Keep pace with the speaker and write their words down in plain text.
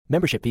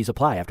Membership fees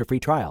apply after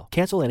free trial.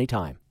 Cancel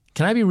anytime.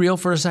 Can I be real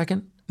for a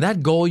second?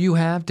 That goal you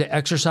have to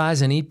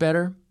exercise and eat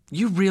better,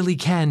 you really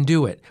can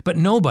do it. But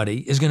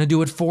nobody is going to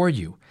do it for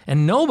you.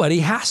 And nobody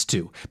has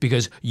to,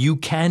 because you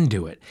can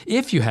do it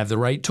if you have the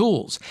right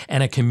tools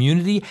and a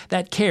community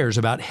that cares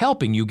about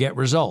helping you get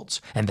results.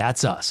 And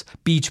that's us,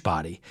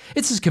 Beachbody.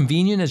 It's as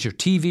convenient as your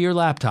TV or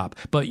laptop,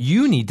 but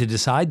you need to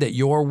decide that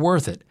you're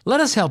worth it. Let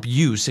us help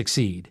you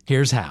succeed.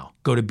 Here's how.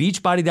 Go to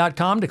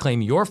beachbody.com to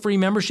claim your free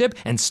membership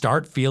and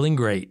start feeling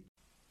great.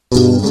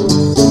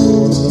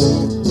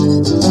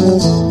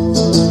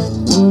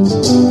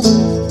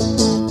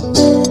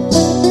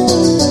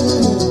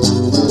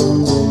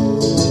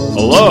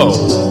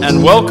 Hello,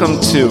 and welcome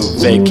to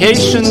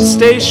Vacation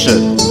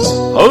Station,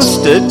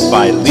 hosted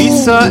by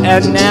Lisa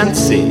and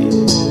Nancy,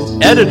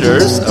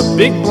 editors of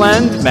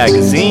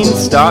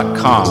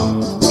BigBlendMagazines.com.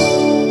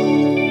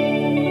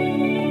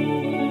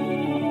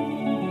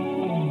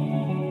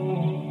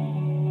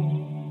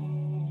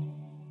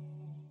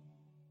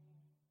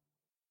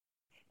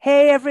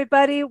 Hey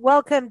everybody,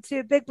 welcome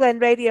to Big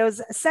Blend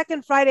Radio's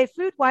second Friday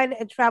Food, Wine,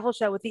 and Travel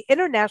Show with the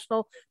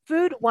International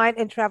Food, Wine,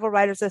 and Travel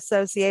Writers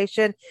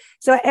Association.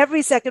 So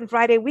every second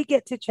Friday, we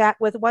get to chat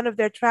with one of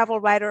their travel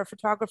writer or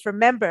photographer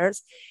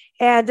members.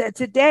 And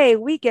today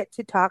we get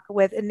to talk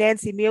with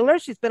Nancy Mueller.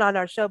 She's been on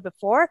our show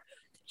before.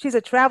 She's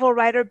a travel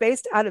writer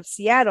based out of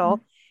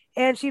Seattle.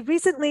 And she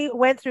recently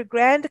went through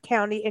Grand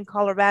County in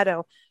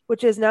Colorado,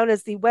 which is known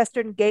as the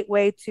Western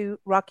Gateway to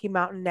Rocky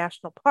Mountain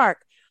National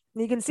Park.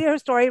 You can see her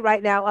story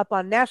right now up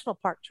on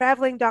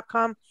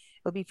nationalparktraveling.com.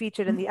 It'll be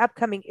featured in the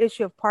upcoming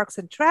issue of Parks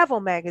and Travel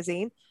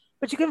magazine,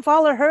 but you can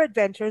follow her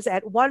adventures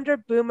at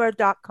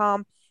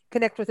wonderboomer.com,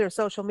 connect with her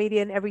social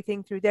media and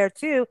everything through there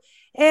too.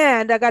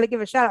 And I got to give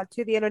a shout out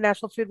to the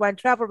International Food, Wine,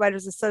 Travel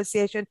Writers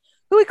Association,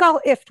 who we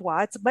call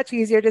IFTWA. It's much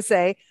easier to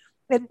say.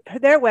 And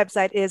their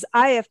website is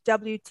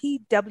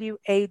ifwtwa.org.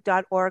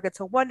 It's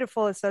a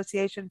wonderful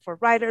association for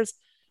writers,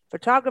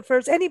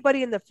 photographers,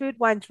 anybody in the food,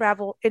 wine,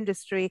 travel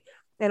industry,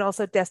 and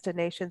also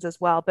destinations as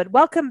well. But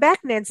welcome back,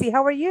 Nancy.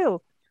 How are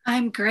you?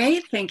 I'm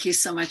great. Thank you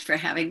so much for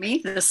having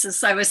me. This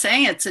is, I was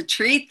saying, it's a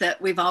treat that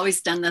we've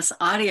always done this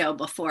audio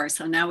before.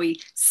 So now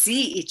we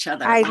see each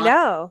other. I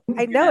know.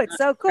 It's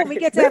so cool. We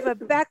get to have a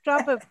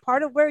backdrop of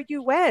part of where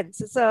you went.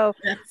 So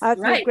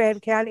through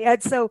Grand County.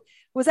 And so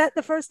was that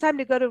the first time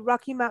to go to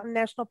Rocky Mountain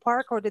National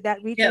Park, or did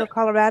that region of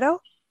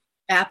Colorado?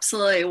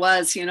 Absolutely, it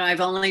was. You know,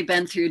 I've only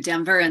been through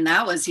Denver, and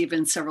that was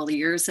even several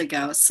years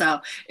ago. So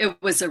it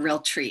was a real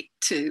treat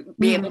to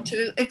be able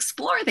to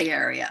explore the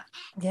area.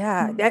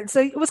 Yeah. And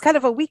so it was kind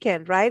of a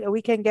weekend, right? A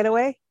weekend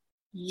getaway?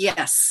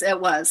 Yes, it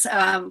was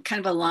kind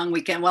of a long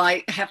weekend. Well,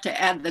 I have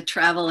to add the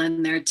travel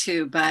in there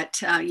too.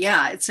 But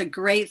yeah, it's a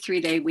great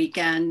 3-day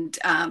weekend.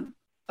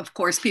 Of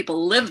course,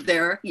 people live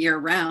there year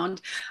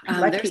round.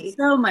 There's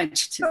so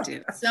much to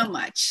do, so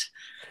much.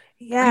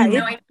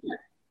 Yeah.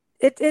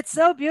 It's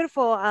so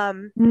beautiful.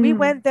 We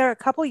went there a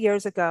couple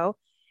years ago,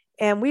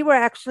 and we were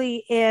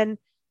actually in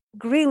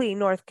Greeley,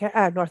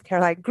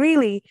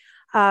 Greeley,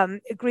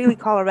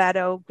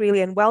 Colorado, Greeley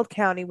and Weld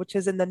County, which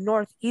is in the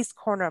northeast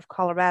corner of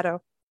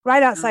Colorado,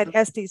 right outside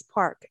Estes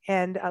Park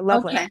and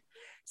Loveland. Okay.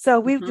 So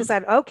we've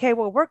decided, okay,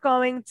 well, we're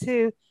going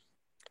to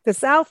the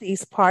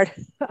southeast part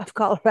of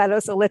Colorado,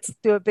 so let's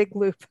do a big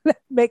loop. That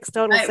makes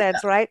total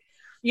sense, right?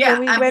 Yeah.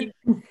 So we went.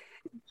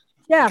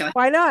 Yeah,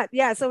 why not?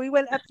 Yeah, so we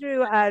went up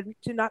through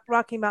to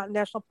Rocky Mountain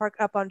National Park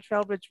up on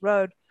Trail Ridge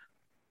Road,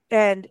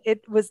 and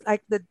it was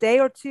like the day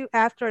or two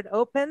after it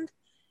opened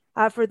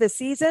for the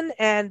season,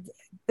 and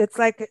it's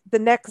like the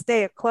next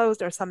day it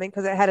closed or something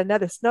because it had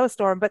another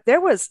snowstorm, but there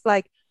was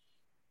like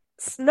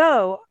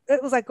snow.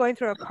 It was like going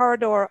through a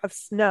corridor of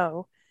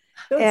snow.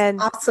 And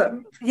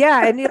awesome.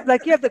 Yeah, and you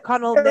have the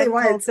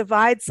Continental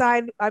Divide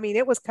sign. I mean,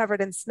 it was covered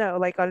in snow.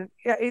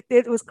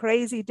 It was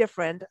crazy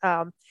different.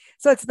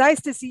 So it's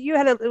nice to see you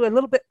had a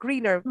little bit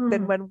greener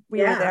than when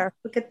we were there.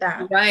 Look at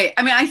that. Right.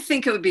 I mean, I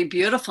think it would be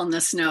beautiful in the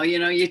snow. You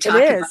know, you talk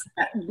about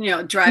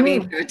that,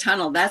 driving through a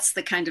tunnel. That's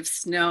the kind of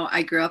snow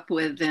I grew up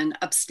with in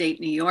upstate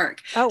New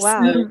York. Oh,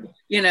 wow.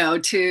 So,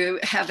 to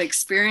have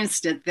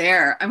experienced it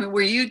there. I mean,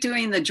 were you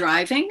doing the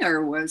driving,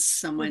 or was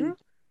someone...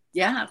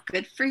 Yeah,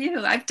 good for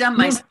you. I've done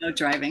my snow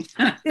driving.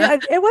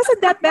 It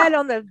wasn't that bad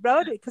on the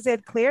road because they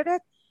had cleared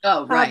it.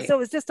 Oh, right. So it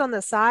was just on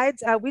the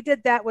sides. We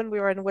did that when we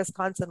were in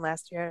Wisconsin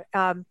last year.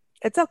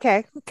 It's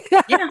okay.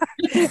 Yeah,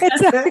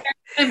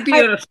 it's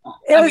beautiful.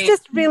 It was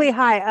just really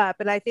high up,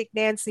 and I think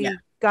Nancy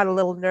got a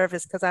little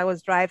nervous because I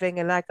was driving,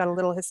 and I got a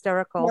little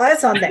hysterical. Well, I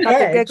was on the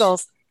edge.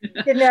 Giggles.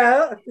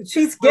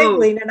 She's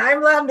giggling, and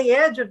I'm on the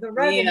edge of the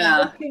road, and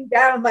I'm looking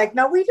down. I'm like,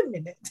 no, wait a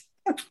minute.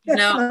 That's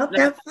not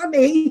that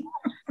funny.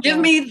 Give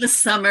me the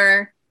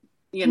summer,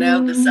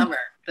 the summer.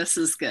 This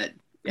is good.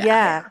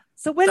 Yeah.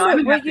 So when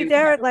So were you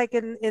there? Like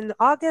in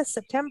August,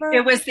 September?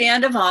 It was the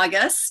end of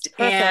August.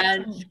 Perfect.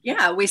 And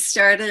yeah, we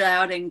started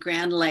out in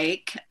Grand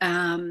Lake,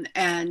 and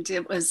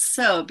it was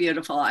so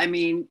beautiful. I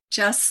mean,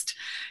 just,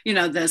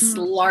 this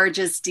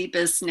largest,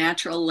 deepest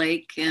natural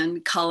lake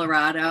in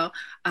Colorado.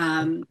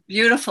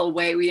 Beautiful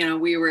way.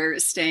 We were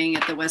staying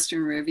at the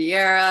Western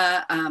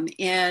Riviera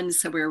Inn.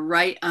 So we were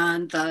right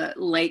on the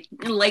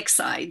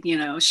lakeside,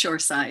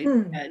 shoreside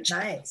edge.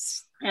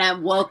 Nice.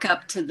 And woke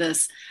up to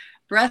this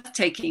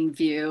breathtaking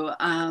view.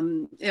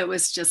 It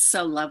was just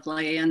so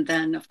lovely. And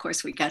then, of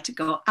course, we got to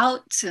go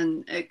out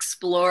and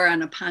explore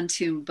on a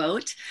pontoon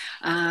boat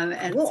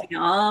and see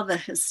all the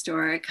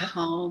historic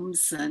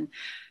homes. And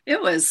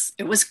it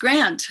was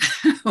grand.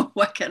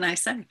 What can I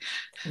say?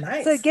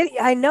 Nice. So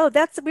I know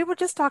we were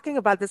just talking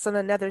about this on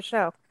another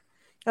show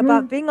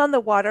about being on the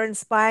water and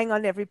spying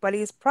on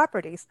everybody's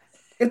properties.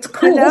 It's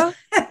cool.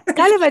 It's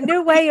kind of a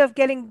new way of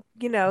getting,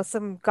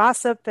 some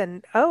gossip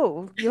and,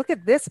 oh, look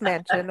at this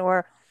mansion,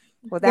 or,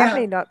 well, that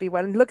may not be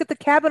one. Look at the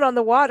cabin on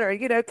the water,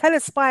 kind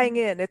of spying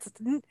in. That's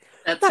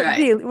right.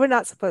 Really, we're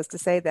not supposed to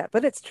say that,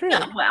 but it's true.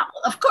 Yeah, well,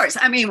 of course.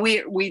 I mean,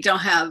 we don't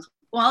have,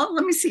 well,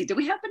 let me see. Do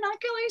we have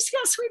binoculars?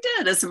 Yes, we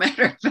did, as a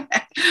matter of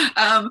fact.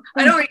 I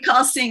don't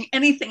recall seeing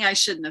anything I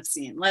shouldn't have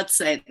seen. Let's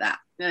say that.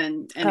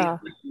 And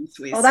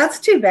well, that's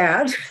too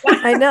bad.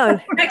 I know.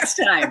 Next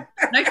time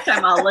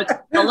I'll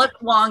look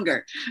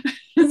longer.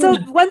 So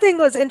one thing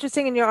was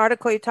interesting in your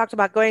article, you talked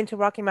about going to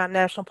Rocky Mountain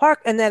National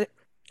Park, and that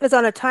is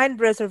on a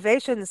timed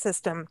reservation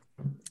system.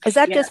 Is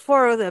that just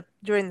for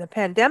during the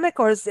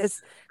pandemic, or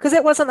is because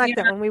it wasn't like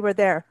that when we were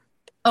there?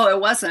 Oh,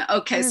 it wasn't.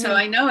 Okay. So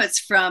I know it's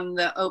from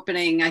the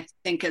opening. I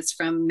think it's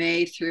from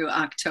May through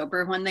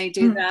October when they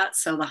do that.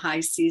 So the high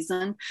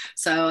season.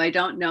 So I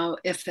don't know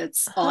if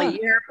it's all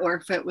year or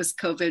if it was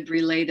COVID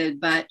related,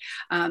 but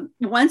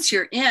once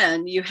you're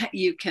in,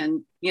 you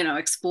can,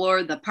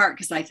 explore the park.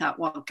 Cause I thought,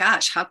 well,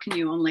 gosh, how can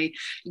you only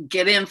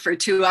get in for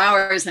 2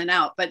 hours and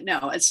out? But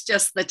no, it's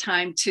just the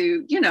time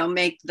to,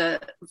 make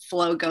the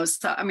flow go.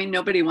 So, I mean,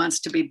 nobody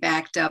wants to be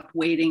backed up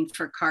waiting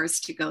for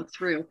cars to go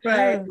through.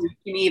 Right. You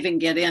can even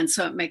get in.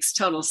 So it makes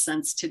total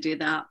sense to do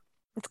that.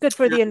 It's good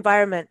for the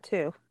environment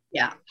too.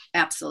 Yeah,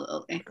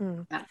 absolutely.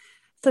 Yeah.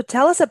 So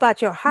tell us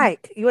about your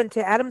hike. You went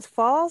to Adams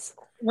Falls?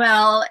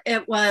 Well,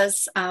 it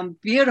was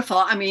beautiful.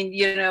 I mean,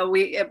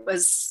 it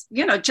was,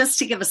 just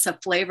to give us a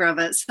flavor of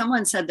it,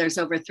 someone said there's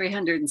over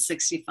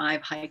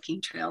 365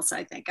 hiking trails,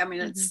 I think. I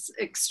mean, it's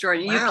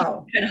extraordinary.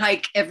 Wow. You can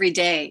hike every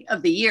day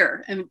of the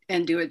year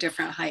and do a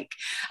different hike.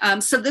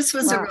 So this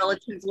was a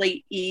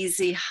relatively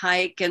easy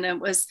hike, and it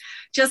was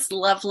just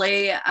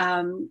lovely.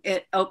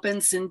 It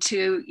opens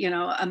into,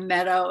 a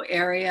meadow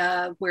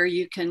area where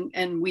you can,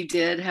 and we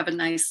did have a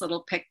nice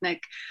little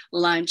picnic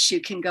lunch.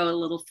 You can go a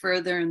little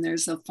further and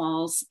there's a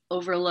falls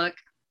overlook.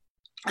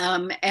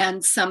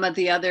 And some of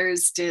the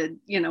others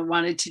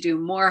wanted to do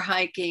more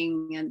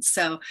hiking. And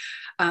so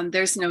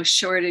there's no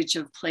shortage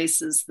of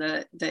places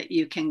that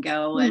you can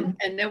go. And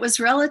it was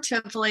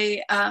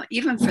relatively,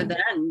 even for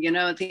then,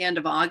 at the end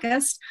of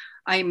August,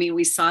 I mean,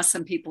 we saw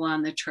some people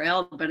on the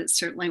trail, but it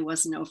certainly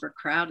wasn't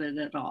overcrowded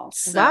at all.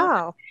 So,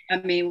 wow.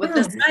 I mean, with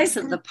the size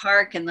of the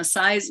park and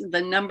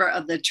the number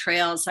of the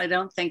trails, I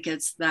don't think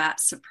it's that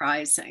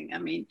surprising. I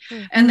mean,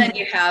 and then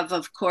you have,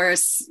 of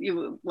course,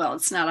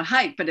 it's not a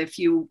hike, but if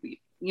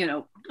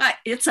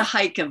it's a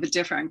hike of a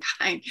different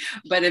kind.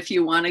 But if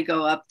you want to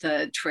go up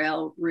the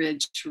Trail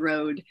Ridge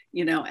Road,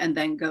 and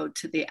then go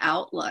to the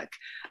Outlook,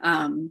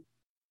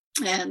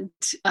 and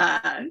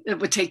it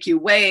would take you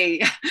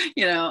way,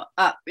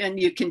 up, and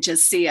you can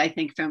just see, I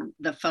think from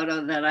the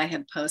photo that I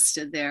had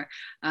posted there,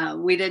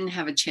 we didn't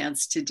have a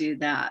chance to do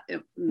that.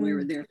 We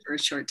were there for a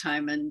short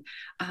time, and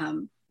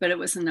but it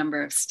was a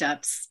number of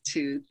steps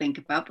to think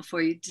about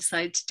before you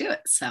decide to do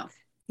it. So.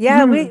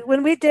 Yeah,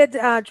 when we did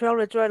Trail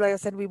Ridge Road, like I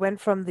said, we went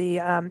from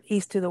the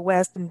east to the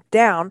west and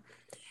down.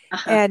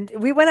 And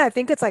we went, I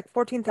think it's like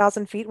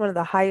 14,000 feet, one of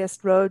the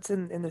highest roads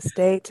in the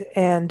state.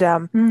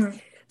 And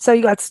so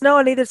you got snow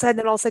on either side, and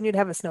then all of a sudden you'd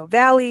have a snow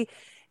valley.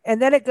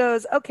 And then it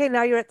goes, okay,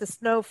 now you're at the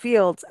snow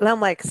fields. And I'm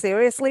like,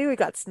 seriously? We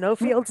got snow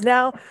fields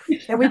now?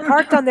 And we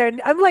parked on there.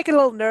 And I'm like a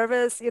little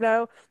nervous,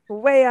 we're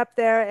way up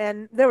there.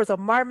 And there was a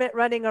marmot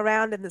running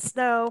around in the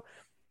snow.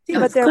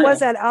 But there was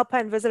that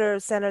Alpine Visitor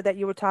Center that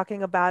you were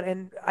talking about.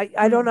 And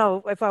I don't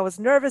know if I was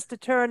nervous to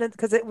turn it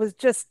because it was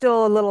just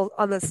still a little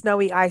on the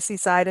snowy, icy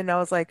side. And I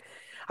was like,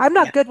 I'm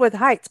not good with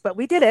heights, but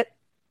we did it.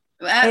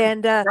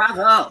 And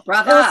bravo. It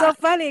was so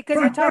funny because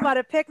you're talking about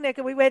a picnic,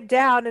 and we went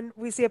down and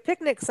we see a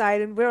picnic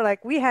site, and we were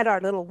like, we had our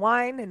little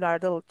wine and our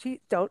little cheese.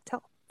 Don't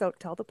tell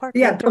the park.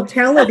 Yeah, don't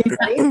tell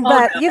anybody.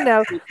 But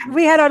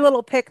we had our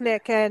little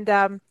picnic,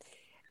 and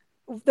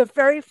the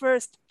very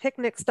first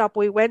picnic stop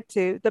we went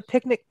to, the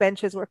picnic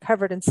benches were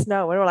covered in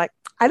snow, and we're like,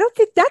 I don't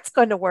think that's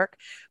going to work.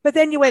 But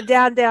then you went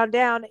down,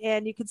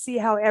 and you could see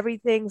how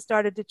everything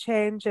started to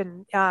change.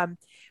 And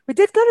we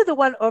did go to the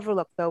one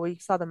overlook though. We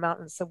saw the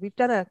mountains, so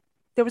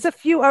there was a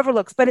few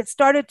overlooks, but it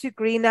started to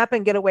green up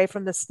and get away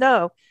from the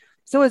snow.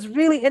 So it was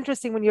really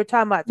interesting when you're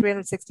talking about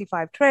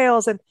 365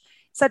 trails. And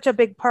such a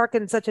big park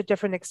and such a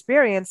different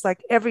experience.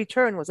 Like every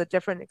turn was a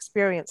different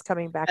experience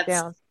coming back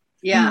down.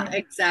 Yeah,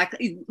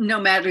 exactly.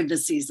 No matter the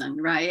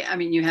season, right? I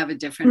mean, you have a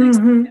different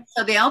experience.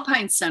 So the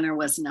Alpine Center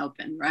wasn't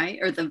open, right?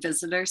 Or the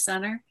visitor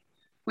center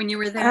when you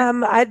were there?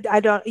 I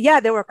don't,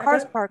 there were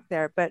cars parked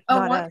there, but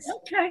not us.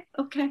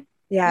 Okay.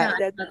 Yeah,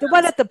 the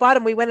one at the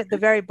bottom, we went at the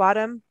very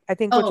bottom, I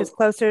think, which is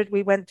closer.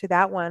 We went to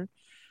that one.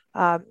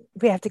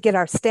 We have to get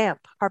our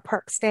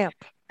park stamp.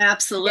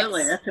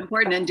 Absolutely. Yes. That's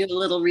important. And do a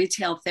little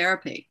retail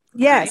therapy.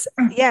 Yes,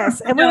 right?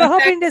 Yes. And we were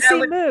hoping to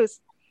see moose.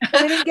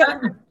 We didn't get.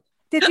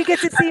 Did you get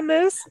to see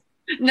moose?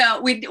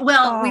 No, we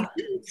didn't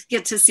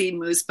get to see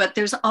moose, but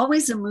there's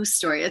always a moose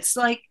story. It's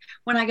like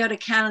when I go to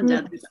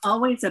Canada, there's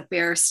always a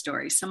bear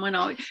story. Someone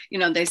always,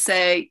 they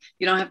say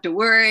you don't have to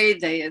worry.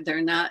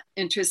 They're not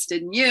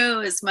interested in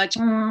you as much,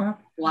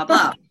 blah,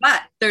 blah.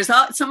 But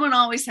someone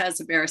always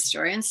has a bear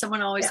story and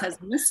someone always has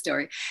a moose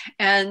story.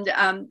 And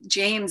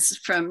James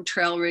from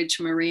Trail Ridge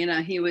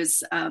Marina, he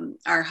was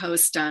our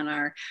host on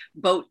our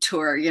boat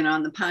tour,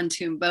 on the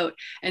pontoon boat.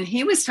 And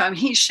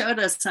he showed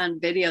us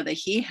on video that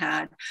he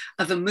had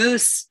of a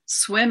moose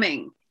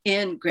swimming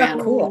in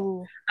Grand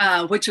Pool,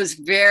 which was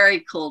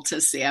very cool to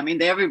see. I mean,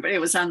 everybody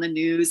was on the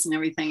news and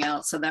everything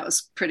else. So that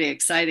was pretty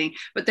exciting.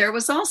 But there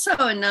was also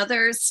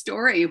another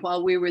story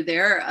while we were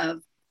there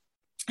of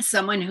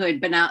someone who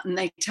had been out, and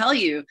they tell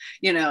you,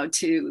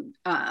 to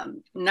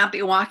not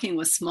be walking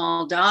with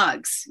small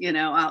dogs,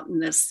 out in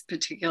this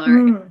particular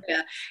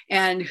area,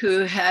 and who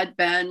had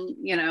been,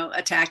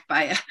 attacked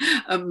by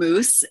a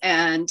moose,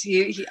 and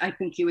I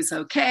think he was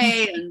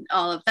okay and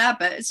all of that,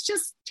 but it's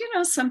just,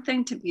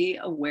 something to be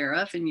aware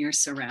of in your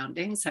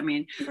surroundings. I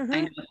mean,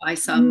 I know if I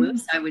saw a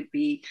moose, I would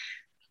be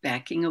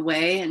backing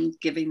away and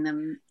giving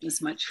them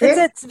as much food.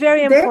 It's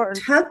very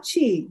important.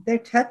 They're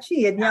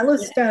touchy in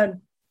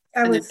Yellowstone.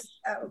 I was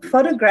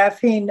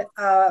photographing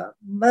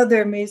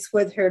mother moose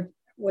with her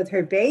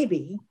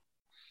baby,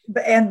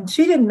 and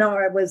she didn't know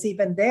I was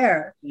even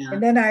there. Yeah.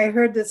 And then I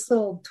heard this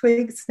little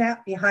twig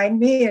snap behind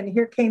me, and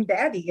here came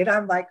Daddy, and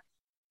I'm like,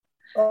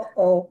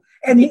 "Uh-oh!"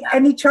 And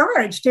he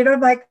charged, and I'm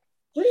like,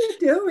 "What are you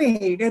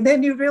doing?" And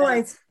then you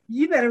realize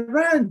you better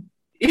run.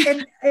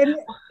 And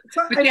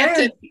so but you have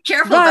to be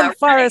careful. Run,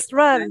 Forrest,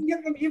 run.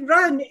 You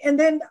run, and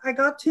then I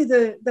got to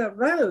the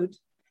road.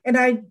 And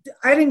I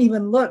didn't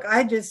even look.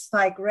 I just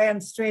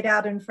ran straight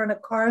out in front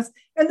of cars.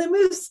 And the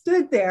moose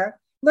stood there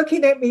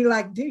looking at me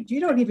like, dude, you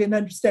don't even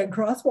understand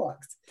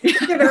crosswalks. He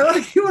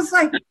was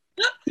like,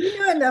 he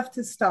knew enough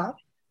to stop.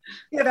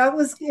 It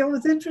was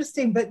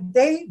interesting, but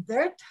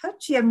they're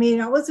touchy. I mean,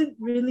 I wasn't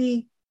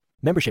really.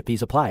 Membership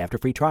fees apply after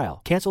free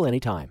trial. Cancel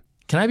anytime.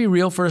 Can I be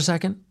real for a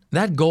second?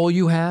 That goal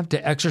you have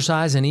to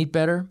exercise and eat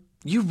better,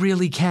 you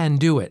really can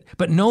do it,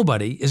 but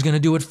nobody is going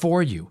to do it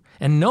for you.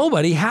 And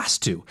nobody has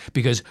to,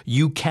 because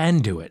you can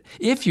do it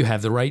if you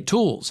have the right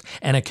tools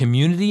and a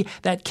community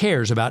that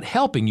cares about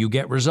helping you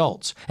get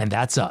results. And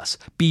that's us,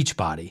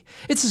 Beachbody.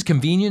 It's as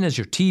convenient as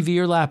your TV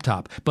or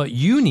laptop, but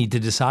you need to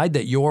decide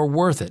that you're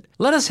worth it.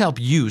 Let us help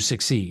you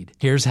succeed.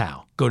 Here's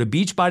how. Go to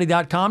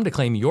beachbody.com to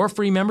claim your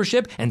free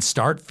membership and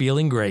start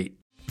feeling great.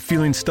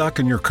 Feeling stuck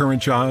in your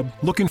current job?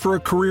 Looking for a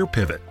career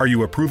pivot? Are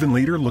you a proven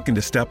leader looking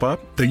to step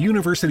up? The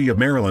University of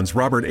Maryland's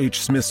Robert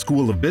H. Smith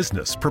School of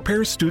Business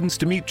prepares students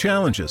to meet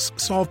challenges,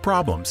 solve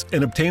problems,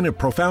 and obtain a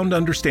profound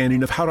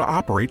understanding of how to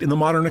operate in the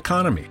modern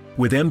economy.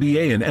 With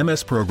MBA and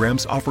MS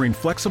programs offering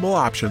flexible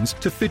options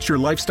to fit your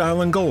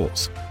lifestyle and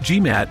goals.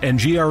 GMAT and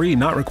GRE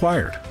not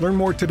required. Learn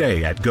more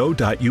today at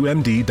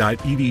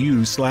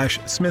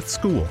go.umd.edu/Smith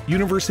School.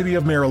 University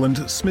of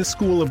Maryland Smith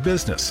School of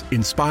Business.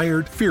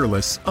 Inspired,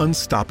 fearless,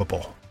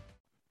 unstoppable.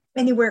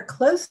 Anywhere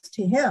close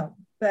to him,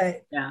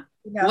 but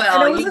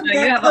well, you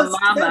have a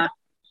mama.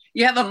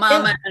 You have a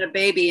mama and a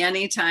baby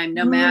anytime,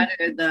 no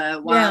matter the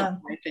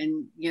wildlife,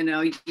 and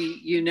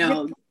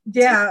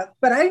Yeah,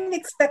 but I didn't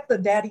expect the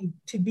daddy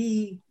to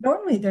be.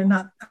 Normally, they're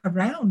not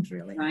around,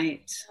 really.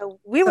 Right.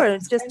 We were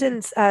just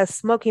in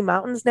Smoky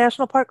Mountains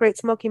National Park, Great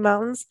Smoky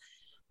Mountains,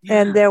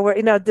 and there were,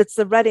 it's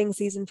the rutting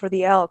season for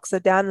the elk. So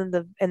down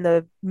in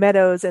the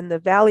meadows and the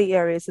valley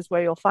areas is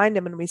where you'll find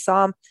them, and we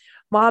saw them.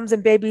 Moms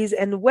and babies,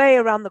 and way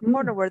around the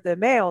corner were the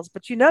males,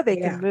 but they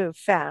can move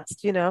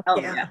fast, Oh,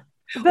 yeah.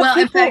 Well,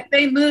 in fact,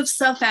 they move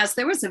so fast.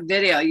 There was a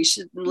video, you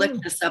should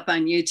look this up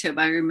on YouTube.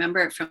 I remember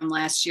it from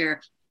last year.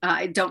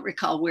 I don't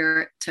recall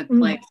where it took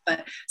place,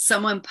 but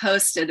someone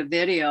posted a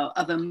video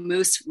of a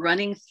moose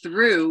running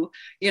through,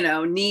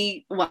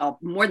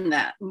 more than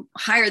that,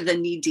 higher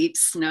than knee deep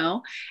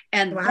snow.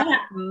 And that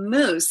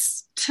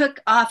moose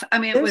took off. I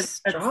mean, it was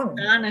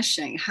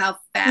astonishing how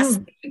fast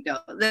they could go.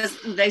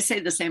 They say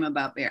the same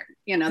about bear.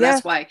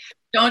 That's why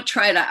don't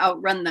try to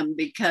outrun them,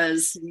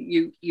 because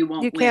you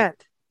won't win.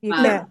 You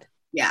can't.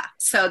 Yeah.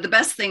 So the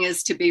best thing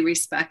is to be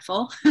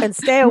respectful and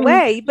stay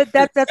away. But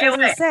that's what I was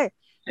going to say.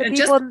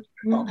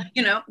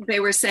 They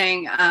were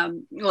saying,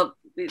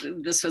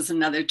 this was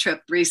another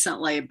trip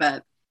recently,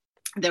 but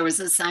there was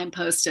a sign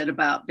posted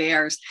about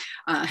bears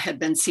had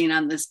been seen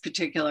on this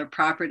particular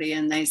property,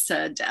 and they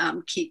said,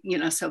 keep,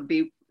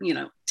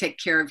 take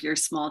care of your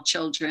small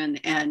children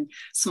and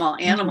small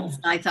animals.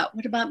 And I thought,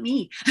 what about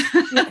me?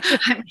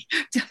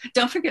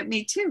 Don't forget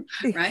me too,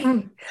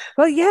 right?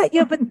 Well,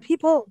 yeah, but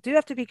people do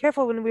have to be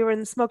careful. When we were in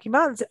the Smoky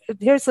Mountains,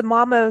 here's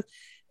the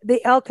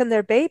elk and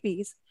their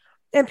babies,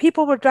 and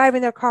people were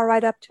driving their car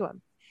right up to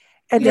them.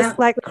 And just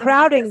like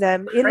crowding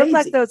them. It looked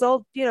like those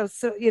old,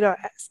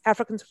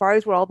 African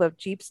safaris where all the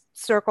jeeps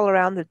circle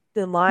around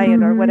the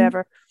lion or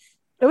whatever.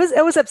 It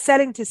was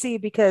upsetting to see,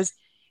 because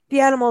the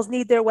animals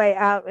need their way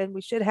out, and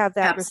we should have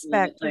that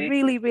respect.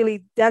 Really,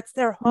 really, that's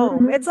their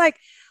home. It's like,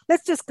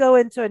 let's just go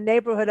into a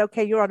neighborhood.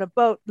 Okay, you're on a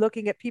boat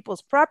looking at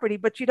people's property,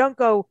 but you don't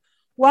go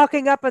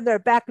walking up on their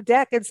back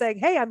deck and saying,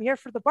 hey, I'm here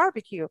for the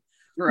barbecue.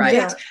 Right.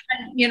 Yeah.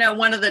 And,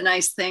 one of the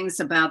nice things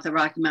about the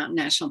Rocky Mountain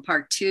National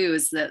Park too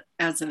is that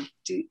as of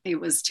it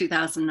was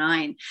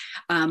 2009,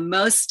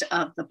 most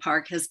of the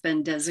park has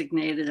been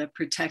designated a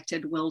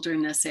protected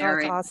wilderness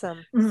area. That's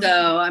awesome.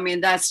 So,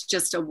 that's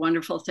just a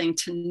wonderful thing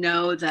to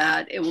know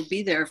that it will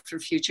be there for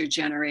future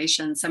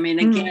generations.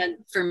 Again,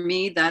 for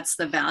me, that's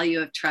the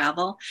value of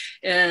travel,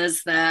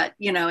 is that,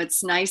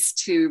 it's nice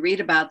to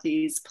read about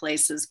these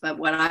places, but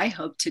what I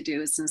hope to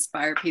do is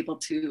inspire people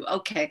to,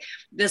 okay,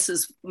 this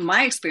is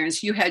my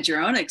experience. You had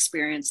your own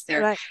experience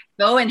there. Right.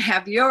 Go and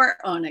have your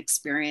own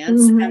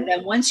experience. And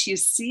then once you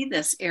see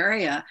this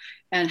area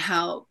and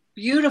how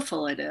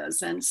beautiful it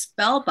is and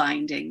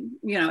spellbinding,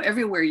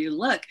 everywhere you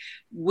look,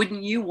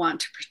 wouldn't you want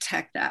to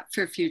protect that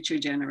for future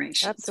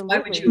generations? Absolutely.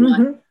 Why would you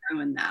want to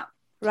ruin that?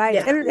 Right.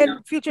 Yeah.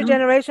 And future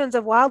generations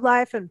of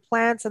wildlife and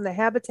plants and the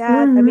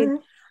habitat.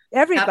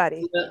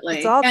 Everybody. Absolutely.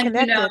 It's all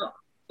connected.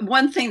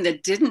 One thing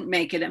that didn't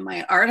make it in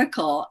my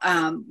article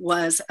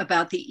was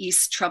about the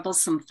East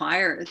Troublesome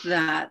Fire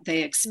that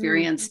they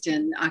experienced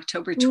in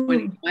October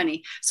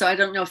 2020. So I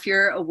don't know if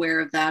you're aware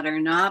of that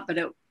or not, but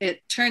it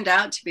turned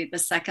out to be the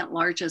second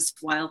largest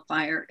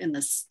wildfire in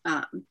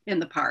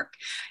the park.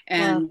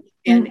 And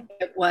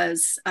it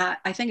was,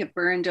 I think it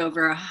burned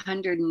over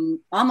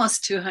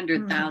almost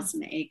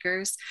 200,000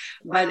 acres,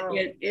 but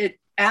it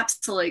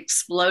absolutely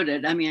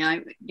exploded.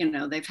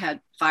 They've had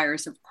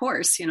fires, of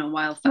course,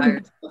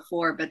 wildfires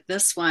before, but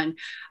this one,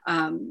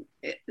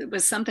 it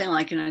was something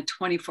like in a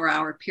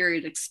 24-hour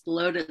period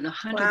exploded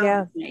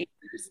 100,000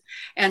 acres.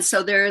 And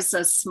so there's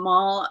a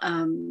small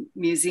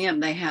museum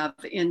they have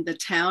in the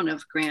town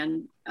of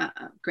Grand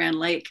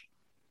Lake,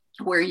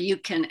 where you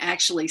can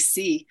actually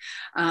see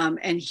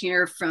and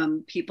hear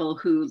from people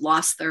who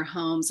lost their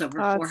homes, over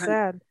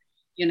 400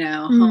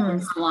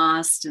 homes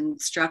lost and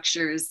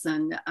structures,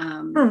 and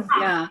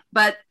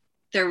but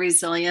they're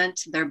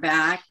resilient, they're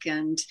back.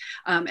 And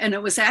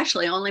it was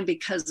actually only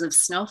because of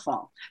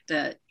snowfall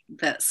that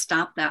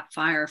stopped that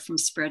fire from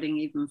spreading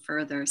even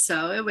further.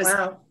 So it was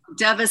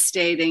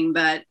devastating,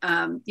 but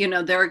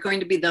there are going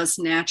to be those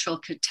natural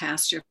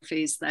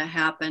catastrophes that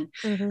happen.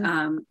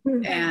 And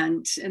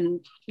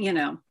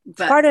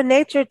but part of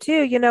nature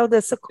too,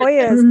 the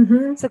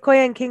sequoias,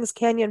 Sequoia and Kings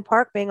Canyon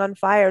Park being on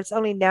fire. It's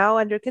only now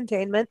under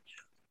containment,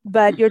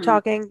 but you're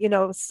talking,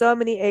 so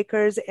many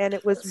acres, and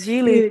it was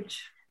really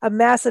huge. A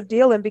massive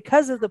deal. And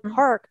because of the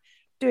park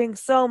doing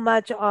so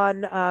much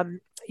on,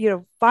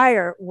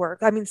 fire work.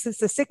 Since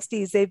the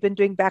 60s, they've been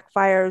doing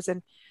backfires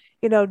and,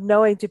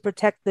 knowing to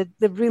protect the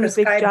really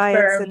big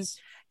giants.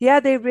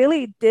 And they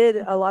really did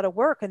a lot of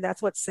work. And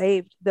that's what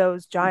saved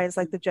those giants,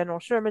 like the General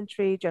Sherman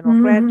tree,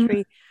 General Grant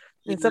tree,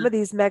 and some of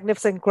these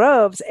magnificent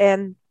groves.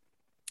 And,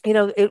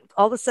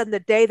 all of a sudden the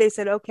day they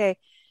said, okay,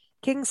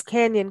 Kings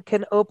Canyon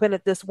can open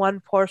at this one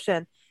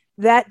portion.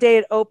 That day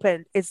it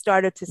opened, it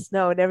started to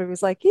snow, and everybody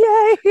was like,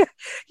 "Yay!"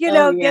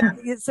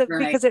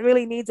 Because it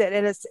really needs it.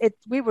 And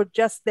we were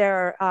just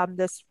there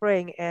this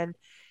spring, and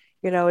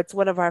it's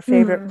one of our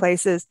favorite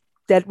places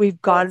that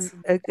we've gone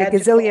a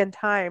gazillion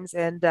times,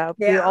 and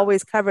we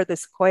always cover the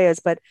sequoias.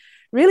 But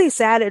really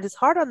sad, it is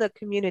hard on the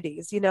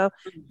communities.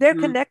 They're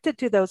connected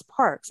to those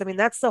parks.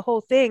 That's the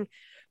whole thing.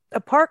 A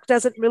park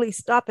doesn't really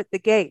stop at the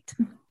gate.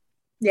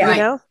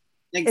 Exactly.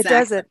 It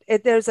doesn't.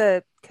 There's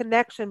a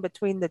connection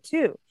between the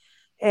two.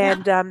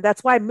 And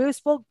that's why moose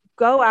will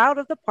go out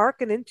of the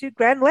park and into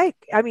Grand Lake.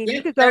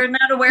 You could go. They're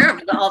not aware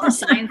of all the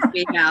signs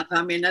we have.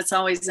 That's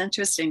always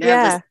interesting to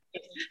have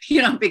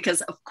this,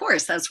 because of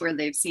course that's where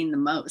they've seen the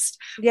most.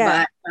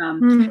 Yeah. But,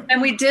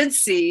 and we did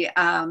see,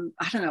 I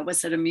don't know,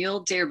 was it a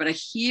mule deer, but a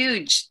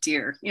huge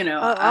deer,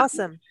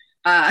 awesome.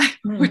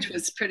 Which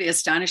was pretty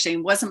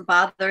astonishing. Wasn't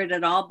bothered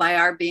at all by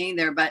our being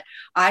there, but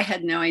I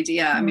had no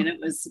idea.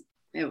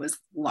 It was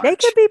large. They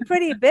could be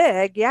pretty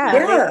big.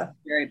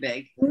 Very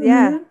big.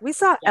 Yeah. We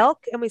saw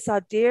elk and we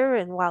saw deer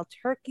and wild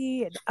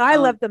turkey. And I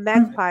love the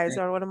magpies,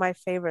 are one of my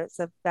favorites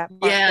of that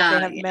park. They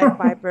have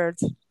magpie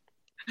birds.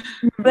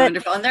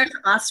 Wonderful. And there's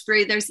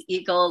osprey, there's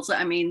eagles.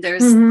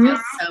 There's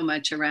just so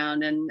much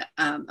around. And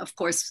of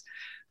course,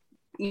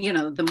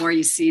 the more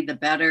you see, the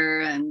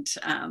better. And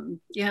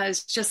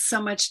it's just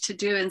so much to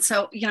do. And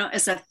so,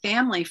 as a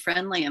family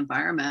friendly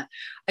environment,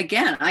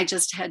 again, I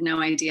just had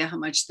no idea how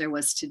much there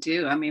was to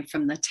do. I mean,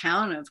 from the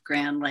town of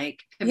Grand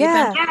Lake, have you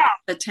been to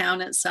the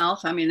town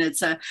itself? I mean,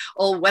 it's a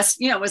old West,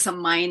 it was a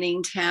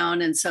mining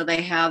town. And so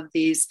they have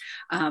these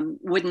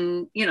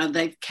wooden,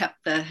 they've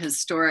kept the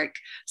historic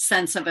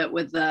sense of it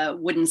with the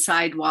wooden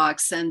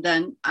sidewalks. And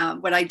then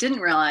what I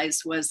didn't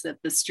realize was that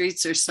the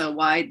streets are so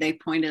wide. They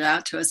pointed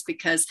out to us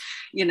because,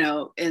 in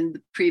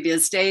the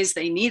previous days,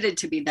 they needed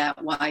to be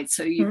that wide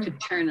so you could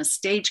turn a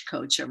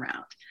stagecoach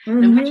around.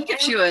 And which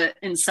gives you an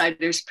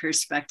insider's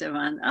perspective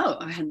on,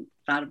 I hadn't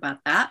thought about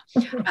that.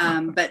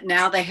 But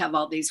now they have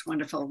all these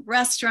wonderful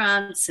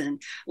restaurants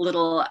and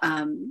little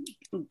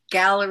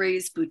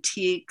galleries,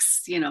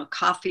 boutiques,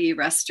 coffee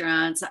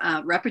restaurants,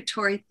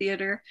 repertory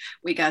theater.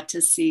 We got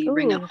to see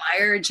Ring of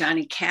Fire,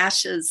 Johnny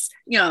Cash's,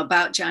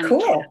 about Johnny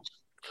Cash.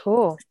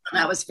 Cool.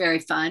 That was very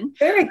fun.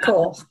 Very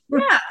cool.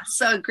 Yeah.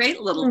 So a great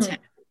little town,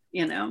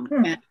 and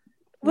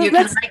you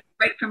can hike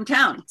right from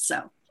town.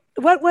 So.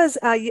 What was,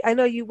 I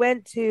know you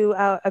went to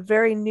a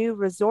very new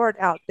resort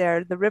out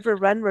there, the River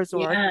Run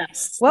Resort.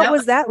 Yes. What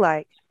was that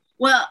like?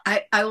 Well,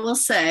 I will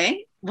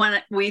say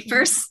when I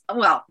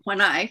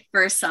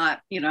first saw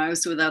it, I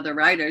was with other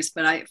writers,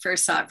 but I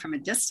first saw it from a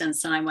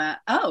distance and I went,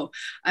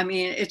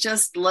 it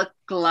just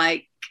looked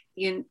like,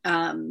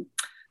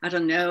 I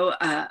don't know,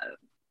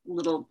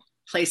 little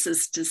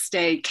places to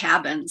stay,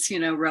 cabins,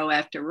 row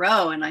after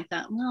row. And I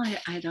thought, well,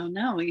 I don't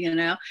know,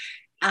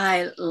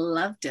 I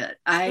loved it.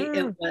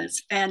 It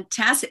was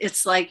fantastic.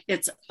 It's like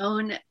its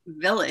own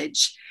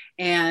village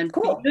and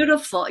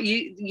beautiful.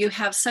 You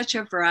have such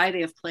a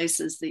variety of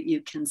places that you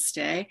can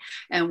stay.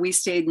 And we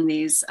stayed in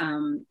these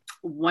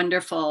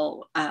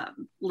wonderful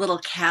little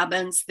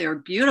cabins. They're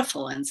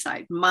beautiful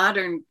inside,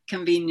 modern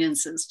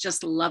conveniences,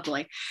 just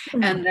lovely.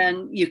 And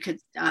then you could,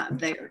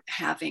 they're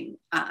having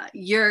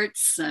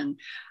yurts and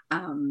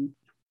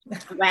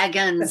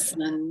wagons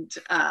and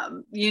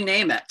you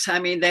name it. I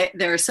mean,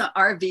 there are some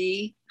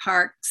RV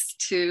parks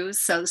too.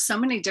 So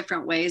many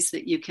different ways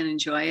that you can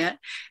enjoy it.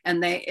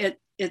 And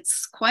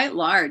it's quite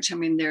large. I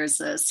mean, there's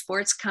a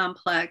sports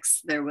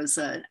complex. There was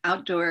an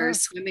outdoor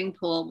swimming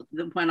pool.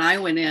 When I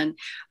went in,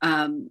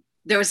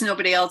 there was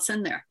nobody else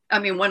in there. I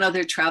mean, one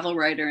other travel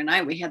writer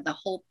and we had the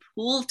whole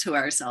pool to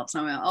ourselves.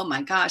 I went, oh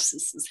my gosh,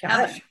 this is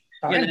heaven.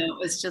 It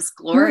was just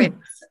glorious.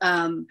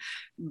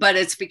 But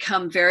it's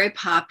become very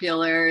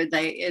popular.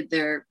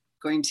 They're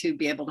going to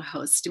be able to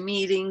host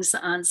meetings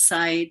on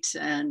site,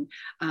 and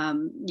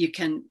you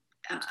can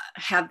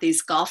have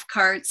these golf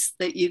carts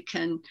that you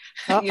can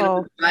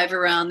drive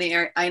around the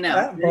area. I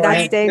know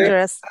that's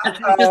dangerous.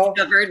 I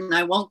discovered, and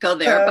I won't go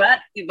there. But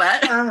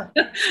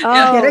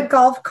get a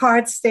golf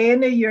cart, stay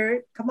in the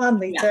yurt. Come on,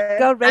 Lisa,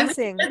 go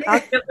racing.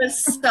 It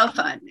was so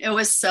fun. It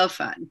was so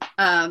fun.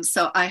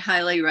 So I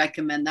highly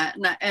recommend that,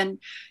 and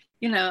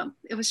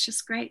it was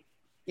just great.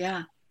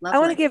 Yeah. Lovely. I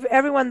want to give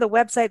everyone the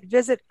website,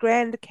 visit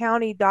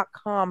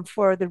grandcounty.com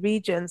for the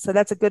region. So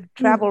that's a good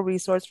travel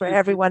resource for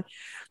everyone.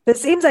 But it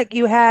seems like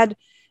you had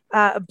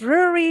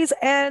breweries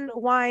and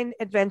wine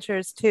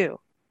adventures too.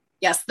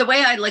 Yes. The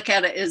way I look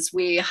at it is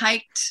we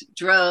hiked,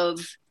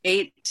 drove,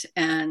 ate,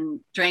 and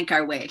drank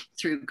our way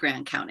through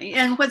Grand County.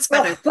 And what's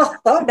better?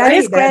 That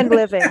is grand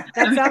living.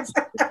 That sounds...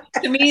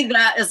 To me,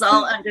 that is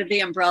all under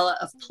the umbrella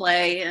of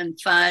play and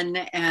fun.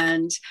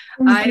 And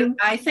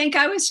I think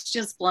I was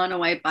just blown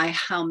away by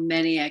how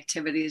many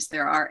activities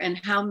there are and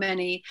how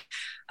many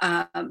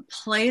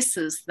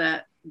places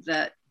that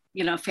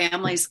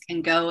families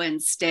can go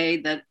and stay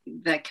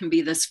that can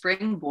be the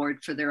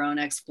springboard for their own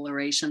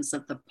explorations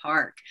of the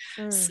park.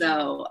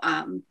 So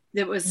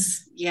it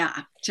was,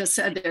 just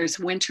there's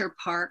Winter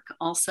Park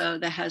also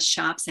that has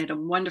shops. They had a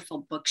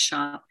wonderful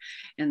bookshop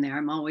in there.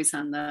 I'm always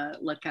on the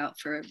lookout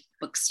for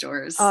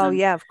bookstores. Oh,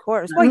 yeah, of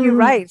course. Well, you're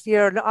right.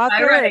 You're an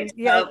author. And,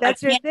 so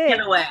that's your thing.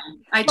 Get away.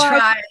 I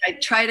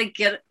try to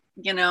get,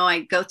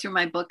 I go through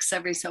my books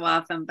every so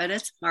often, but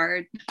it's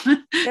hard.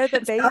 They're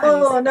the babies.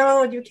 Oh,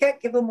 no, you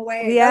can't give them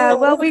away. Yeah, no.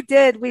 well, we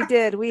did. We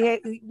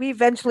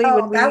eventually,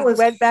 when we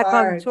went back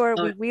on tour,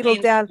 we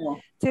wheedled down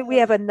to, we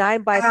have a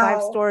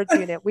 9x5 storage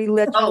unit. We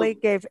literally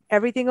gave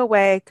everything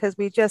away because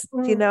we just,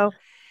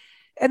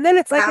 and then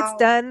it's like it's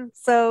done.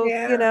 So,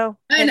 I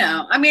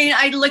know. I mean,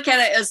 I look at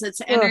it as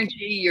it's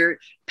energy you're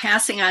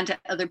passing on to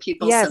other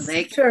people so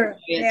they can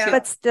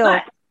But still.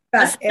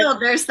 But still,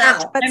 there's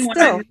that time when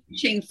I'm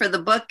reaching for the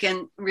book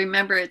and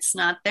remember it's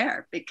not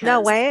there because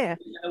no way.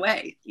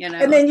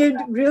 And then you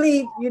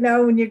really,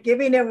 when you're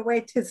giving it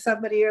away to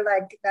somebody, you're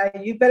like,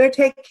 you better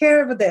take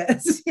care of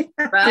this.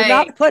 Right. Do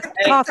not put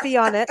coffee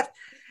on it.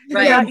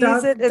 Right.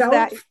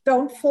 Yeah,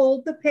 don't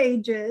fold the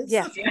pages.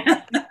 Yes.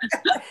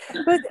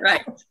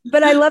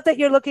 But I love that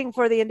you're looking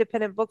for the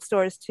independent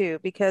bookstores too,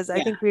 because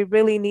I think we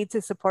really need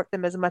to support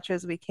them as much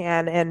as we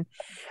can. And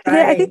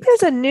I think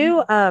there's a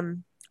new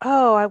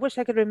I wish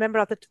I could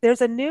remember. There's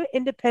a new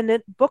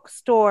independent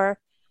bookstore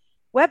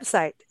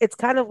website. It's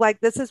kind of like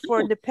this is for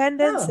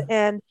independents,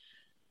 and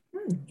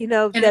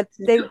that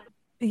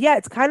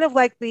it's kind of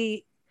like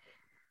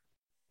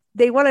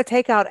they want to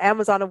take out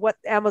Amazon and what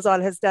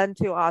Amazon has done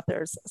to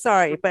authors.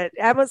 Sorry, but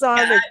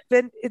Amazon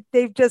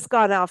they've just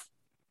gone off.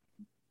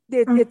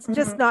 It's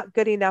just not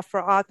good enough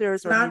for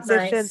authors or Not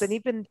musicians nice. and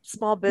even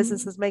small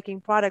businesses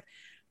making product.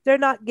 They're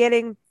not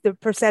getting the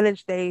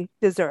percentage they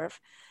deserve.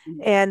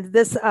 And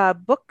this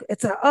book,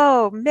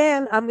 oh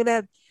man, I'm going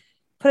to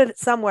put it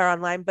somewhere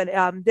online, but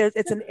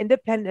it's an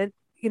independent,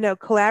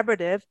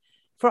 collaborative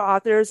for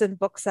authors and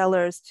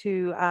booksellers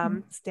to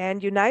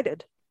stand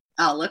united.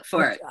 I'll look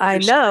for it. I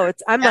know.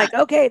 I'm like,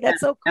 okay,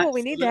 that's so cool.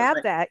 We need to have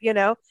absolutely.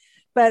 that,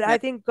 But I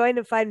think going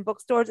to find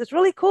bookstores is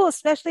really cool,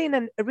 especially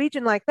in a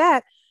region like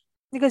that,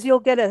 because you'll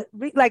get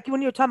like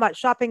when you're talking about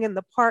shopping in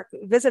the park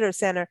visitor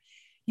center,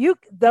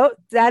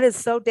 that is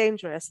so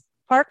dangerous.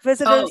 Park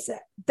visitors,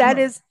 that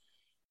is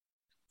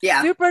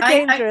super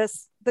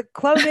dangerous. The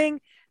clothing,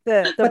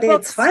 the but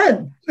books. It's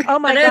fun. Oh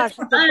my gosh,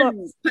 the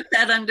books. Put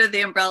that under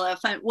the umbrella of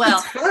fun. Well,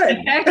 It's fun.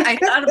 in fact, I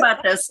thought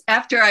about this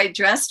after I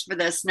dressed for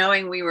this,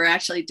 knowing we were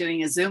actually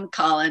doing a Zoom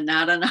call and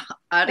not an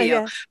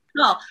audio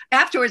call.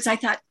 Afterwards, I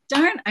thought,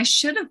 darn, I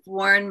should have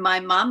worn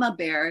my Mama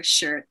Bear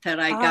shirt that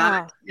I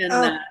got in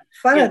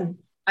fun.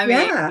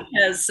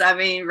 Because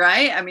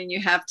right?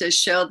 You have to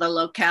show the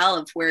locale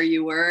of where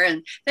you were,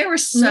 and they were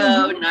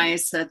so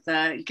nice at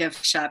the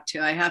gift shop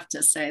too. I have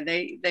to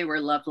say, they were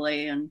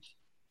lovely, and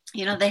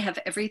they have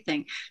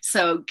everything.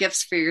 So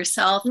gifts for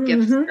yourself,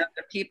 gifts for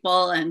other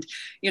people, and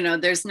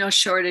there's no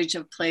shortage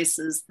of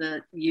places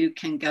that you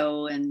can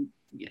go and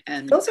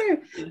those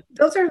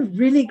are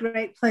really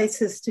great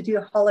places to do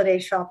holiday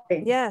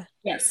shopping. Yeah.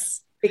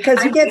 Yes.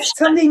 Because you get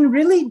something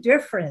really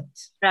different.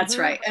 That's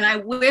right. And I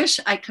wish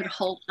I could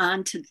hold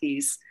on to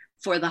these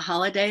for the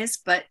holidays,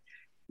 but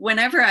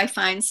whenever I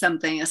find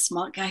something, a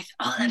small guy,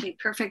 that'd be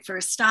perfect for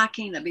a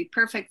stocking. That'd be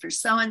perfect for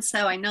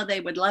so-and-so. I know they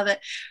would love it.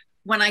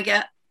 When I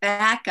get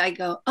back, I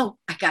go, oh,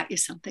 I got you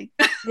something.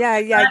 Yeah,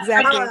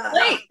 exactly.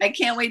 I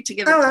can't wait to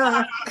give it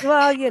to you.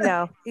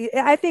 Well,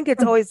 I think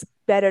it's always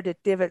better to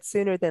give it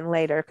sooner than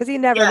later, because you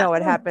never know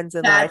what happens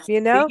in life,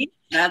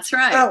 That's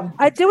right.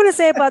 I do want to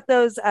say about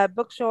those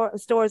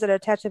bookstores that are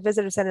attached to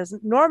visitor centers.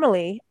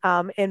 Normally,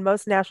 in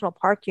most national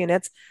park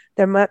units,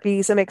 there might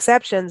be some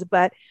exceptions,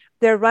 but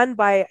they're run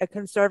by a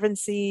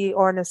conservancy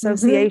or an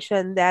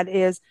association that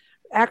is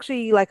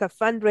actually like a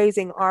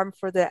fundraising arm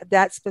for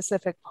that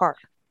specific park.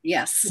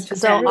 Yes.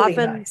 So really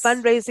often nice.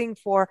 fundraising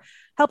for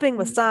helping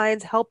with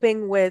signs,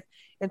 helping with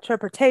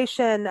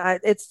interpretation.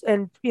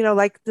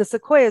 Like the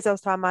Sequoias I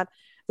was talking about,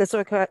 the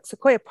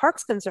Sequoia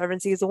Parks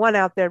Conservancy is the one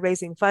out there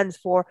raising funds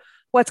for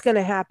what's going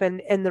to happen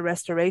in the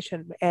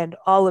restoration and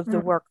all of the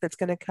work that's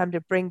going to come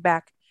to bring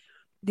back.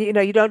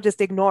 You don't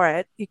just ignore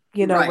it.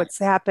 You know what's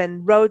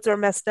happened. Roads are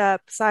messed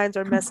up. Signs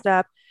are messed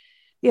up.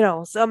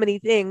 So many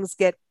things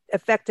get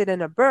affected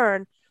in a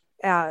burn.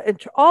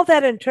 All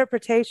that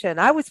interpretation.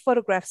 I always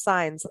photograph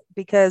signs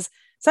because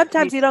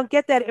sometimes you don't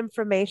get that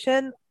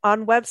information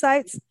on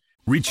websites.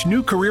 Reach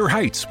new career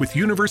heights with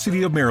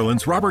University of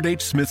Maryland's Robert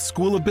H. Smith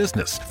School of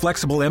Business.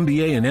 Flexible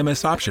MBA and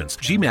MS options.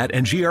 GMAT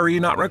and GRE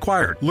not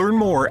required. Learn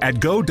more at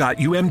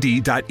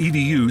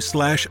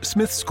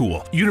go.umd.edu/Smith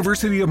School.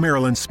 University of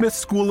Maryland Smith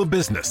School of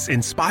Business.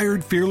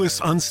 Inspired, fearless,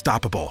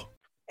 unstoppable.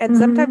 And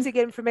sometimes you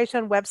get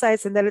information on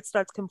websites and then it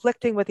starts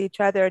conflicting with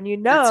each other. And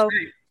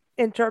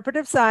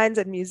interpretive signs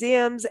and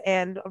museums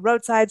and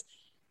roadsides,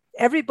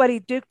 everybody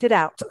duked it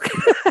out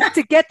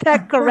to get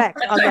that correct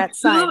on that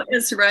sign. Who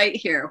is right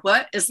here?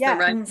 What is the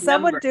right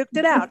someone number? duked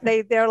it out.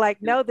 They're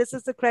like, no, this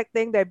is the correct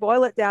thing. They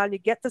boil it down. You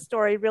get the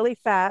story really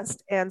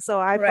fast. And so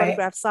I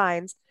photograph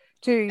signs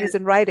to use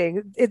in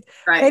writing.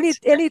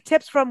 Any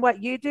tips from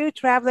what you do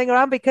traveling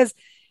around? Because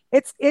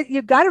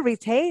you've got to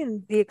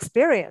retain the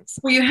experience.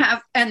 Well, you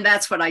have, and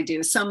that's what I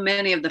do. So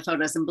many of the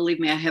photos, and believe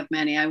me, I have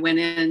many. I went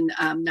in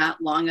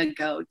not long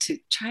ago to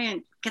try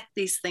and get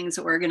these things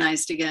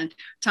organized again.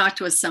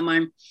 Talked with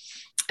someone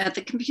at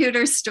the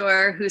computer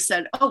store who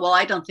said, oh, well,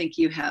 I don't think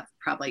you have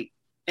probably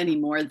any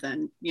more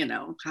than,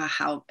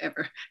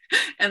 however.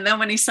 And then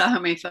when he saw how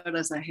many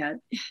photos I had,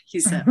 he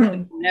said,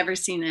 I've never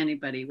seen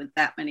anybody with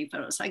that many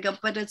photos. I go,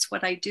 but it's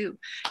what I do,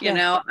 and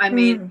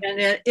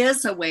it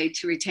is a way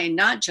to retain,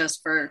 not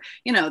just for,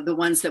 the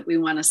ones that we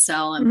want to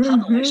sell and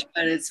publish,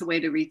 but it's a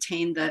way to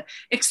retain the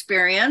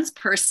experience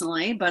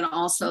personally, but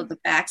also the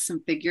facts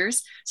and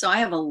figures. So I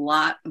have a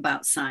lot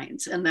about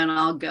signs, and then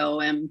I'll go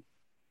and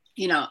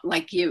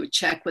like you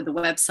check with the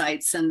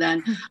websites, and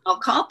then I'll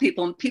call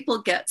people, and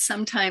people get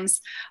sometimes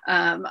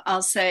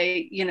I'll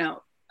say,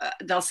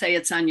 they'll say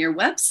it's on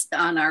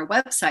on our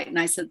website. And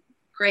I said,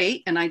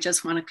 great. And I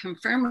just want to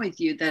confirm with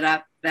you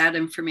that that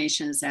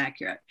information is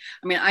accurate.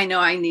 I mean, I know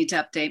I need to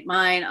update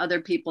mine.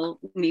 Other people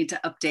need to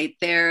update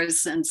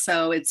theirs. And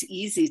so it's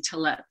easy to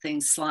let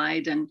things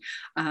slide. And,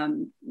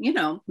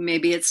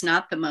 maybe it's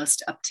not the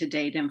most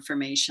up-to-date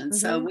information.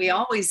 So we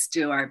always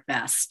do our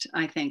best.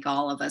 I think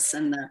all of us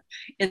in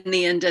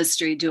the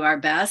industry do our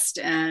best.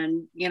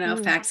 And,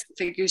 facts and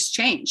figures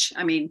change.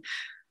 I mean,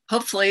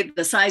 hopefully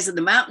the size of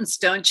the mountains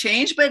don't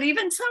change, but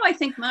even so, I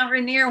think Mount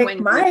Rainier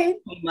came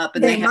up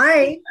and they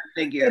might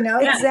figure.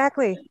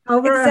 Exactly.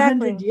 Over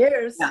 100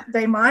 years,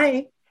 they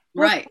might.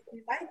 Right.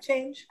 It might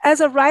change.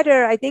 As a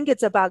writer, I think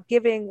it's about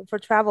giving for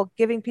travel,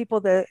 giving people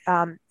the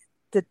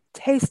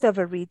taste of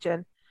a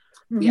region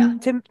Yeah.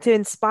 to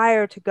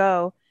inspire to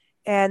go.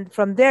 And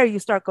from there, you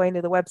start going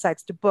to the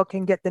websites to book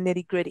and get the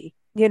nitty gritty.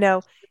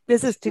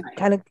 This is to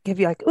kind of give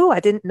you like, oh, I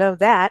didn't know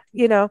that,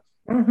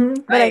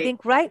 But I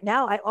think right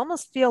now, I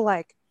feel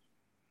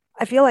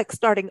like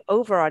starting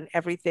over on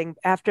everything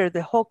after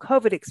the whole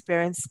COVID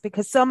experience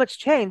because so much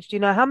changed.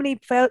 How many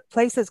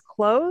places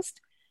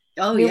closed?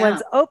 Oh, New yeah.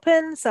 ones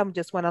open, some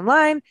just went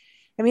online.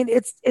 I mean,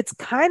 it's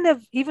kind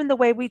of even the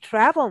way we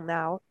travel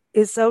now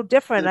is so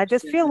different. I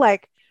just feel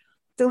like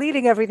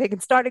deleting everything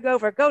and starting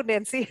over. Go,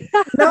 Nancy.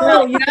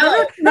 No,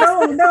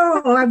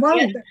 no, I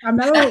won't. I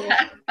know.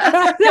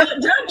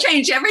 Don't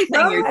change everything.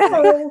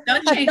 No.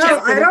 Don't change No,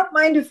 everything. I don't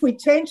mind if we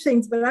change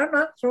things, but I'm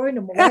not throwing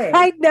them away.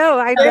 I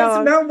know.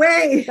 There's no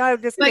way. No,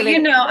 I'm just But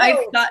kidding.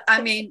 I thought,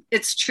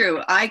 it's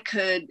true. I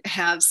could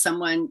have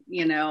someone,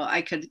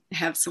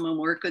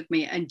 work with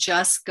me and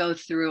just go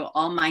through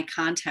all my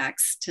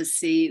contacts to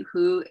see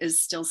who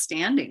is still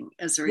standing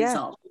as a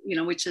result,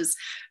 which is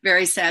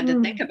very sad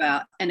to think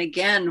about. And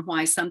again,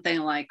 why something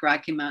like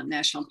Rocky Mountain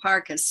National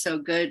Park is so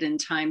good in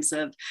times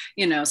of,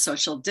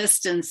 social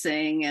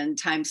distancing and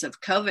times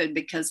of COVID,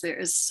 because there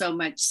is so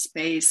much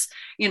space,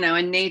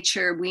 in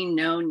nature. We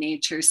know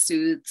nature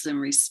soothes and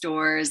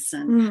restores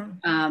and,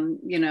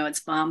 it's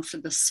balm for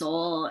the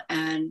soul.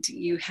 And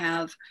you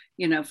have,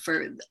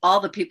 for all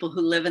the people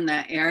who live in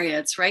that area,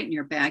 it's right in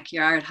your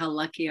backyard. How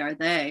lucky are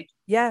they?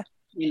 Yeah.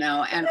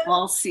 And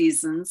all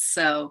seasons.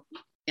 So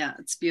yeah,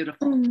 it's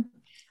beautiful.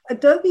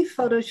 Adobe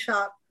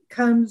Photoshop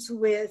comes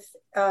with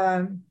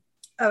a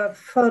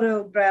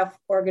photograph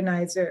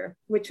organizer,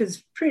 which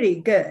is pretty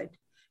good.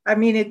 I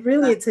mean,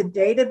 it's a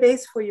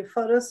database for your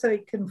photos, so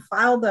you can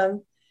file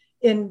them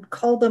and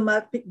call them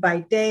up by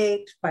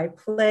date, by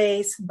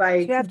place, by.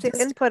 You have to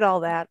input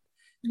all that.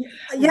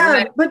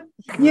 Yeah, but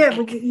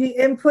you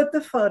input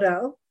the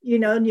photo,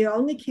 and you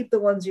only keep the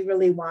ones you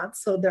really want.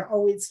 So they're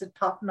always the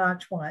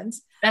top-notch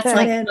ones. That's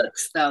like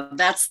books, though.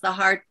 That's the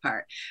hard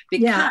part.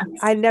 Because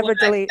I never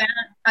delete.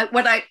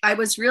 I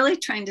was really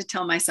trying to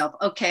tell myself,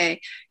 okay,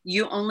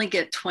 you only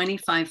get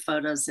 25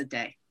 photos a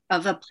day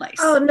of a place.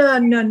 Oh, no.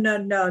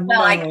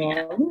 Well, I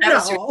can't.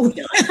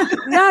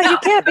 No, you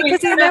can't,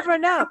 because you never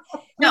know.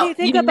 No, when you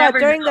think about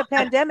during the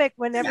pandemic,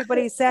 when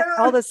everybody said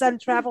all of a sudden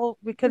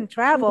we couldn't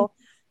travel,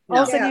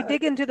 all of a sudden you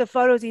dig into the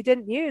photos you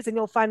didn't use and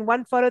you'll find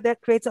one photo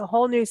that creates a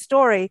whole new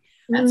story.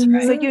 That's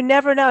right. So you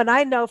never know. And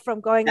I know from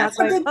going out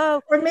going,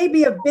 or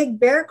maybe a big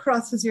bear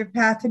crosses your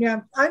path and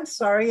you're, I'm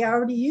sorry, I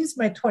already used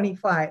my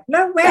 25.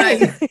 No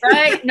way.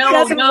 Right. No.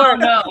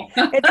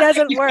 It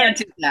doesn't you work. Can't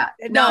do that.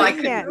 No, I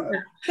can't.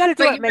 You got to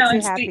do what makes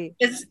you happy.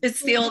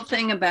 It's the old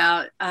thing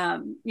about,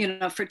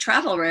 for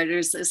travel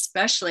writers,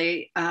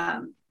 especially,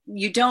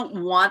 you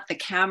don't want the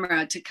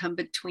camera to come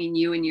between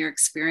you and your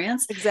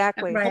experience.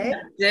 Exactly. Right.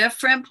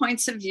 Different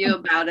points of view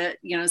about it.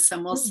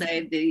 Some will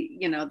say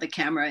the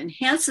camera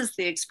enhances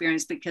the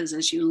experience because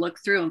as you look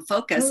through and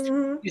focus,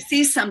 you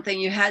see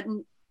something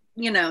that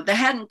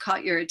hadn't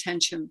caught your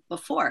attention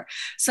before.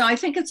 So I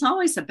think it's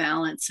always a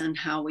balance in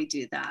how we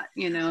do that.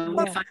 We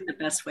find the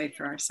best way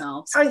for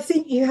ourselves. I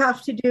think you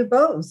have to do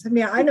both. I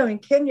mean, I know in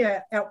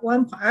Kenya at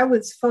one point I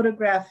was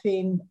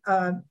photographing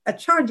a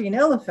charging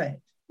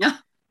elephant. Yeah.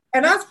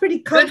 And I was pretty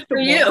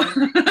comfortable. Good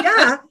for you.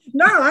 Yeah.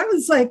 No, I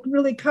was like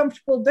really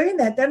comfortable doing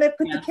that. Then I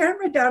put the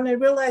camera down and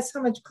realized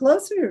how much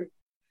closer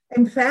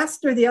and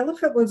faster the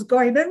elephant was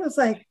going. Then it was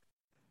like,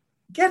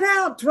 get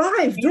out,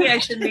 drive. Maybe I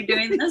shouldn't be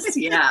doing this.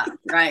 Yeah,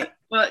 right.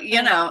 Well, we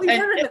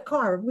were in a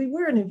car. We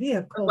were in a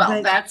vehicle.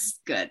 Well, that's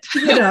good.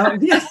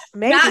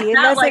 Maybe,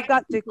 unless it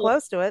got too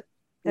close to it.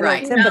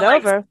 Right. Tip it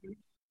over.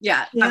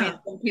 Yeah. I mean,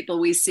 some people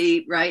we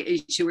see, right,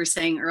 as you were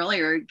saying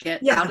earlier,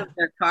 get out of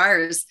their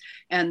cars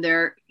and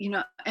they're,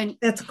 and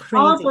that's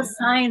crazy. All the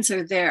signs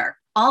are there.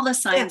 All the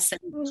signs saying,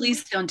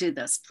 please don't do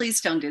this.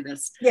 Please don't do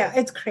this. Yeah,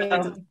 it's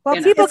crazy.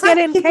 Well, people get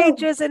in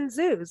cages and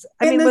zoos.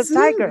 With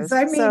tigers.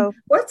 I mean,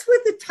 what's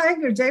with the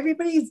tigers?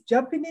 Everybody's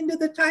jumping into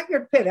the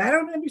tiger pit. I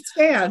don't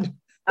understand.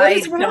 What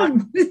is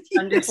wrong with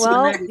you?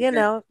 Well,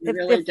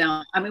 really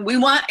don't. I mean, we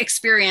want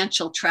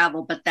experiential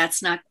travel, but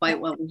that's not quite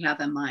what we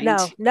have in mind.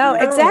 No,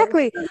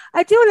 exactly.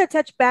 I do want to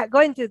touch back,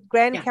 going to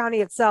Grand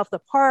County itself, the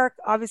park,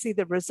 obviously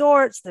the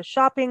resorts, the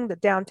shopping, the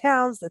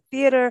downtowns, the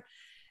theater.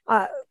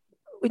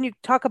 When you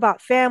talk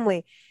about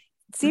family,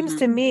 it seems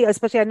to me,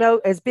 especially I know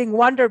as being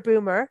Wonder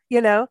Boomer,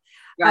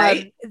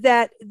 right,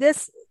 that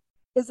this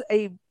is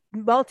a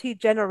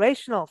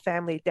multi-generational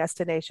family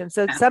destination.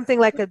 So something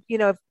like if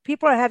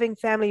people are having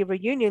family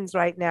reunions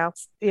right now,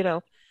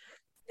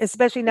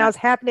 especially now it's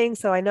happening.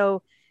 So I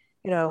know,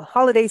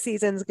 holiday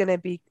season is going to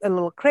be a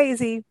little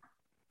crazy.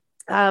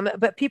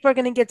 But people are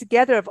going to get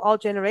together of all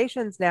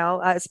generations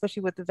now,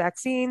 especially with the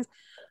vaccines.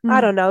 I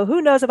don't know.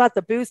 Who knows about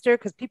the booster?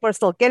 Because people are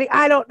still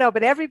I don't know,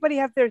 but everybody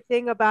have their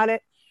thing about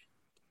it.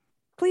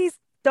 Please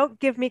don't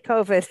give me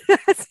COVID.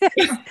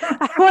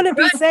 I want to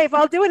be safe.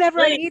 I'll do whatever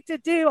I need to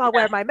do. I'll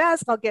wear my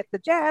mask. I'll get the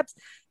jabs.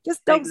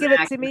 Just don't give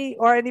it to me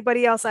or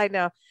anybody else I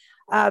know.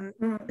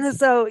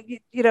 So,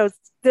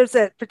 there's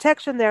a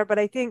protection there, but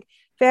I think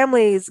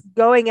families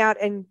going out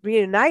and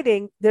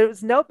reuniting,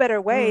 there's no better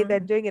way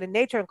than doing it in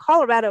nature. And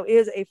Colorado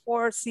is a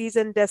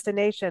 4-season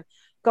destination.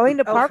 Going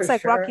to parks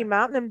like Rocky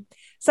Mountain, and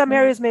some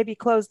areas may be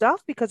closed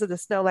off because of the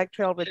snow, like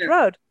Trail Ridge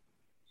Road.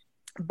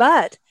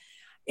 But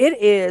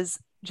it is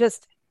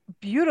just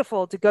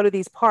beautiful to go to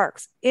these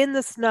parks in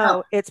the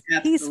snow. It's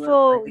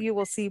peaceful. You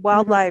will see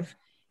wildlife,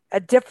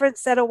 a different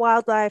set of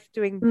wildlife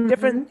doing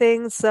different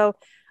things. So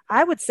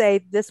I would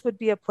say this would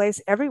be a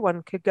place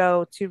everyone could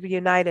go to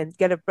reunite and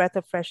get a breath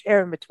of fresh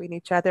air in between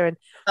each other, and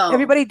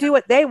everybody do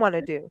what they want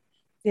to do.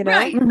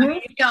 Right. I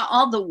mean, you've got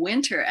all the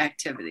winter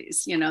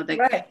activities, I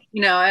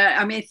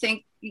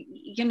think,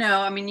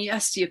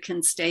 yes, you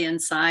can stay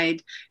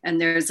inside, and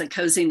there's a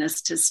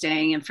coziness to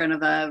staying in front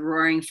of a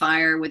roaring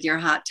fire with your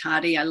hot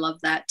toddy. I love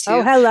that too.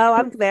 Oh, hello,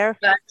 I'm there.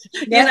 But,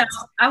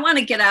 I want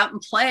to get out and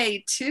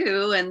play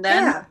too, and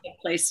then a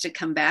place to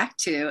come back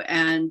to.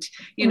 And,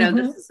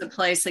 this is a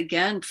place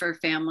again for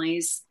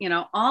families,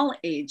 all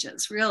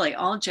ages, really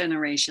all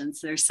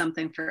generations. There's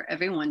something for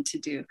everyone to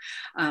do,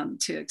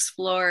 to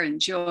explore,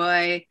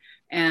 enjoy,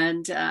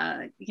 and,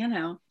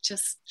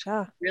 just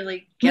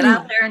really get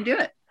out there and do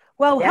it.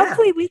 Well,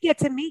 hopefully we get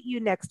to meet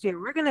you next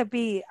year. We're going to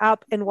be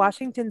up in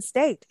Washington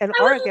State and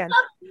Oregon.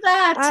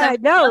 That. I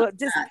know.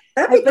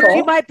 That'd be cool.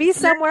 You might be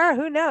somewhere.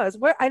 Who knows?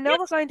 I know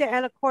we're going to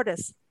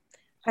Anacortes.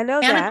 I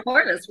know that.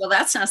 Anacortes. Well,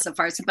 that's not so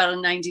far. It's about a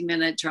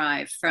 90-minute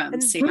drive from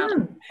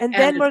Seattle. And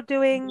then we're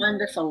doing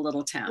wonderful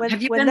little town.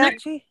 Have you been there?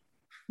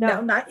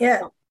 No, not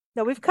yet.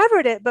 No, we've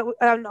covered it, but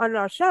on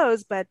our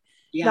shows, but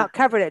not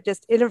covered it.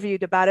 Just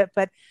interviewed about it.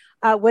 But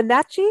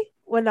Wenatchee.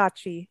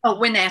 Oh,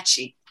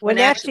 Wenatchee.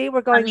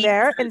 We're going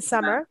there in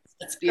summer,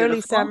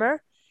 early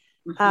summer.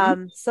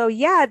 So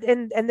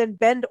and then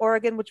Bend,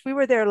 Oregon, which we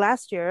were there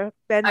last year.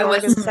 Bend,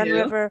 Oregon, Sun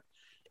River.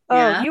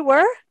 Oh, you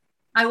were?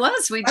 I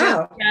was. We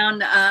drove down.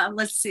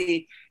 Let's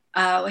see.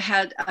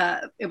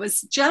 It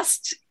was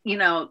just,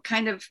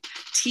 kind of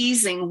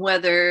teasing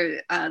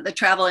whether the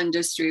travel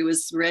industry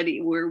was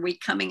ready. Were we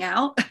coming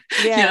out?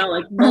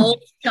 Like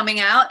mold coming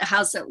out?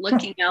 How's it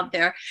looking out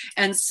there?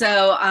 And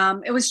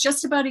so it was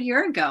just about a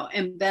year ago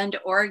in Bend,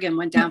 Oregon,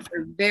 went down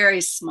for a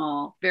very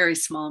small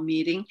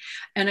meeting.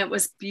 And it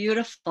was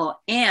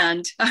beautiful.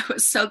 And I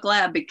was so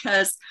glad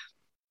because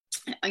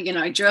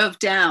I drove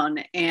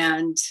down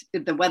and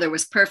the weather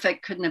was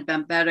perfect. Couldn't have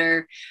been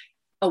better.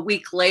 A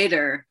week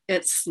later,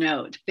 it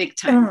snowed big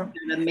time,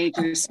 a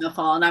major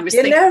snowfall. And I was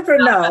thinking, never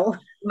know.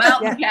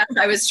 Mountain pass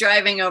I was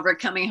driving over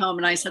coming home.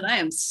 And I said, I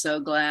am so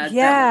glad.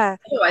 Yeah.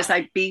 Otherwise,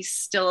 I'd be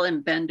still in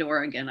Bend,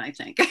 Oregon, I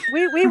think.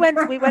 We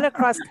went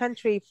across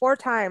country 4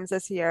 times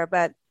this year,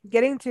 but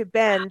getting to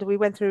Bend, we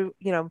went through,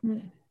 a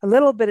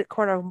little bit at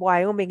corner of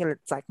Wyoming, and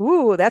it's like,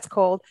 ooh, that's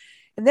cold.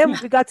 And then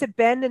we got to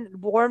Bend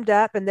and warmed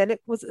up, and then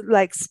it was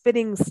like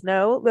spitting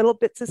snow, little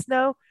bits of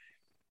snow.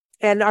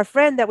 And our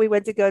friend that we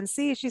went to go and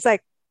see, she's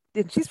like,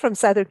 and she's from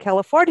Southern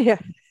California.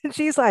 And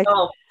she's like,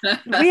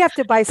 we have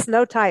to buy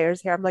snow tires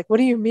here. I'm like, what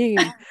do you mean?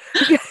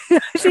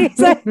 She's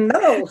like,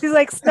 no. She's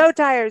like, snow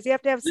tires. You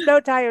have to have snow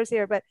tires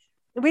here. But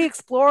we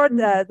explored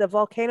the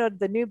volcano,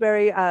 the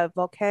Newberry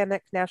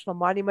Volcanic National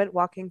Monument,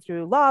 walking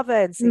through lava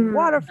and seeing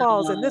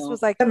waterfalls. And this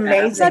was like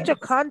amazing. Such a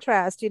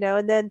contrast,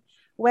 and then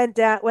went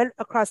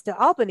across to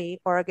Albany,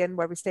 Oregon,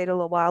 where we stayed a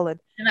little while. And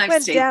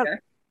I've stayed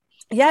there.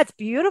 Yeah, it's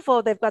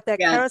beautiful. They've got that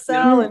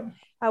carousel.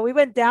 And we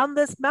went down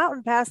this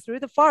mountain pass through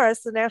the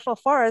forest, the national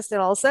forest, and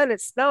all of a sudden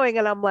it's snowing.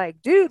 And I'm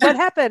like, dude, what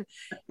happened?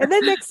 And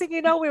then next thing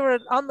you know, we were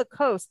on the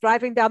coast,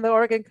 driving down the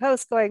Oregon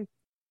coast going,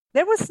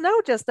 there was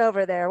snow just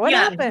over there. What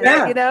happened?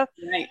 Right.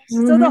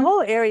 So the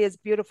whole area is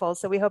beautiful.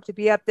 So we hope to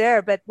be up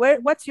there. But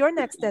what's your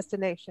next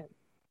destination?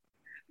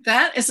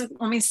 That is,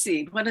 let me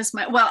see.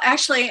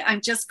 Actually, I'm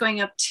just going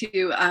up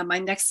to my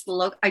next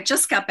I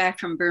just got back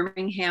from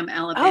Birmingham,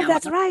 Alabama. Oh,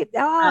 that's right.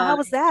 How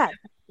was that?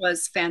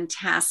 Was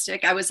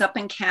fantastic. I was up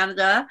in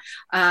Canada.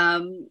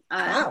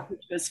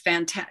 Which was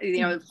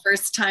fantastic.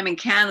 First time in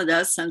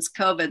Canada since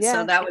COVID.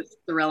 So that was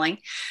thrilling.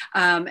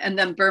 And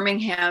then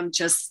Birmingham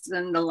just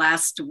in the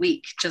last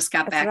week, just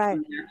got back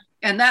from there.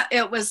 And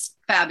it was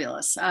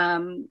fabulous.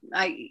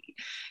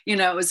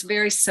 It was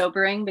very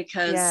sobering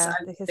because I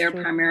was there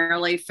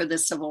primarily for the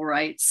civil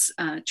rights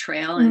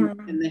trail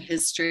and the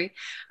history.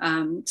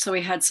 So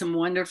we had some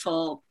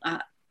wonderful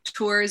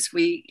tours.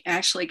 We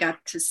actually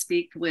got to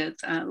speak with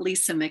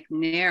Lisa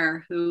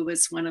McNair, who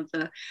was one of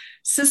the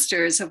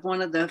sisters of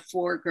one of the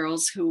 4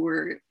 girls who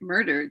were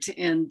murdered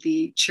in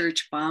the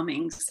church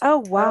bombings. Oh,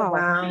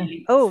 wow.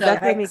 Oh,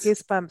 that gave me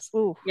goosebumps.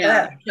 Ooh.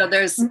 Yeah. So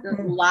there's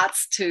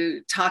lots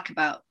to talk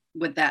about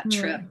with that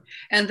trip.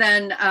 And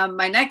then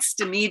my next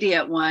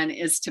immediate one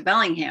is to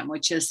Bellingham,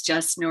 which is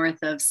just north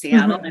of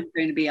Seattle. I'm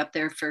going to be up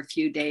there for a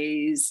few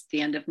days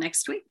the end of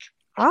next week.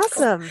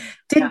 Awesome.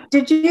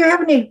 Did you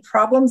have any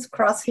problems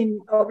crossing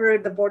over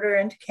the border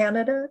into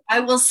Canada?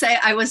 I will say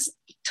I was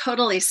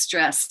totally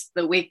stressed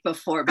the week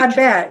before. I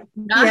bet.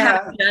 Not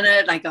having done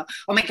it, I go,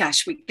 oh my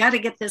gosh, we got to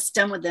get this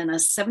done within a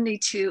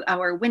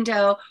 72-hour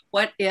window.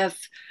 What if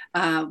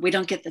we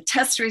don't get the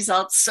test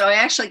results? So I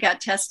actually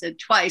got tested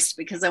twice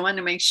because I wanted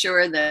to make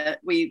sure that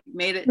we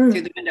made it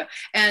through the window.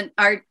 And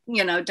our,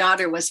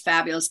 daughter was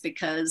fabulous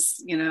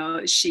because,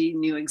 she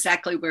knew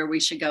exactly where we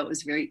should go. It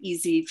was very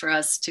easy for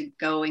us to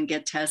go and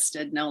get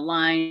tested. No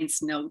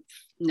lines,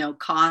 no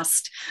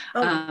cost.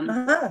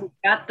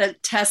 Got the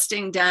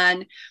testing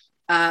done.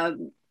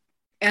 And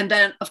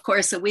then, of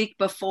course, a week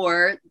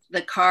before,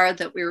 the car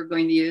that we were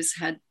going to use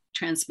had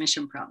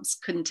transmission problems.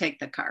 Couldn't take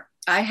the car.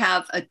 I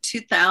have a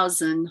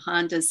 2000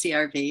 Honda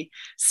CRV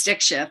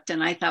stick shift.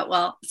 And I thought,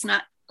 well, it's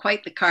not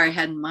quite the car I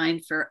had in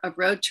mind for a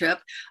road trip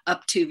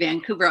up to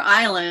Vancouver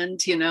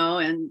Island,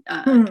 and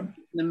in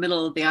the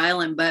middle of the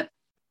island. But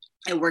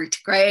it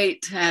worked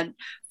great, had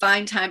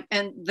fine time.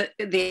 And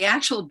the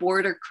actual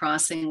border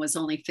crossing was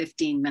only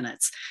 15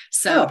 minutes.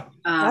 So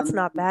that's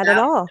not bad at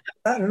all.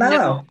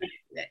 No.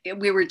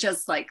 We were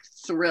just like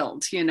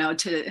thrilled,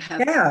 to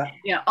have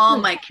all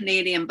my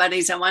Canadian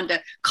buddies. I wanted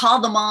to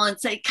call them all and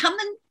say, come.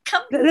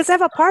 Let's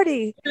have a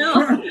party.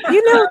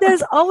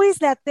 There's always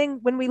that thing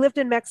when we lived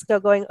in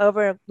Mexico going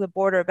over the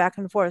border back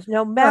and forth,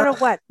 no matter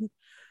what.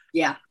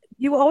 Yeah.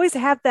 You always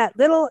have that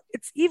little,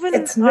 it's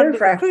on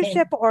the cruise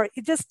ship or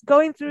just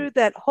going through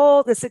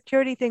the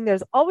security thing.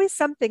 There's always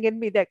something in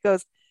me that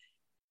goes,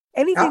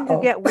 anything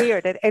could get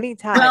weird at any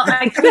time. Well,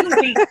 I couldn't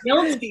be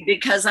guilty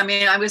because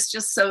I was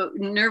just so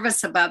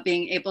nervous about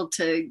being able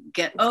to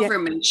get over,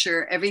 make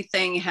sure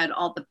everything had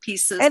all the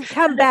pieces. And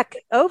come back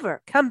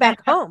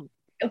home.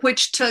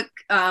 Which took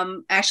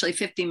actually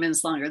 15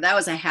 minutes longer. That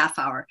was a half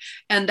hour.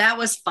 And that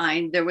was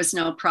fine. There was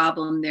no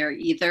problem there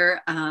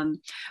either.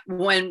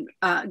 When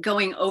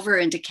going over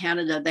into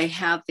Canada, they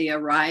have the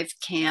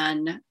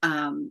ArriveCAN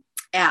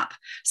app.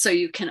 So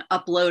you can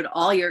upload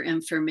all your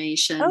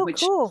information,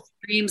 which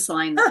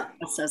streamlines the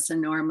process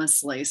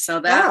enormously. So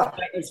that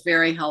was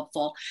very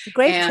helpful.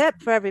 Great tip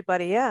for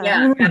everybody. Yeah.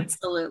 Yeah,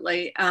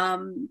 absolutely.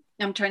 I'm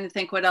trying to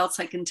think what else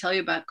I can tell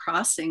you about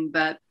crossing,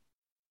 but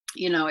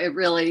it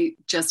really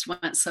just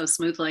went so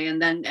smoothly, and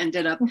then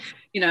ended up,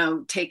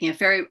 taking a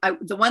ferry.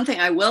 The one thing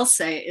I will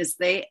say is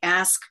they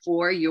ask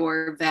for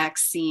your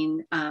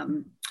vaccine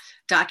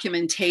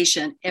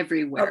documentation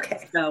everywhere.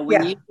 Okay. So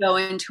when you go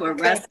into a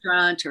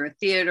restaurant or a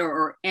theater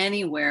or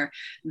anywhere,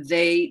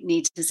 they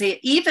need to see it,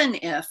 even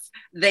if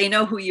they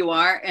know who you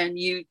are and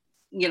you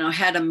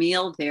had a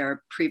meal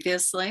there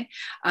previously.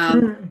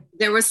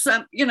 There was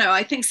some,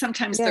 I think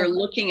sometimes they're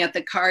looking at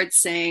the card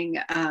saying,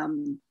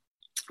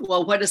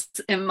 well, what is,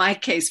 in my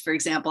case, for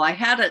example, I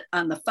had it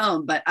on the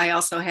phone, but I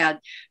also had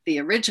the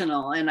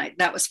original, and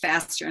that was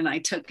faster, and I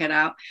took it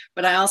out.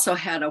 But I also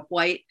had a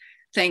white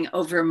thing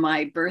over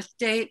my birth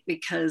date,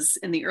 because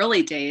in the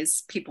early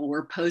days, people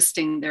were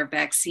posting their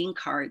vaccine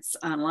cards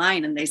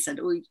online, and they said,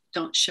 oh,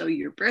 don't show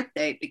your birth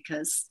date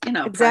because,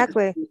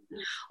 exactly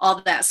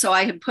all that. So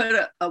I had put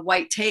a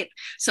white tape.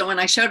 So when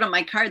I showed them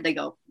my card, they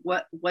go,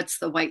 what's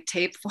the white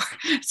tape for?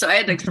 So I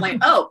had to explain,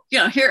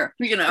 here,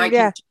 I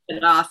can take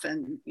it off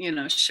and,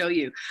 show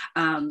you.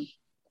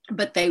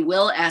 But they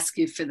will ask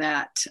you for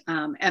that,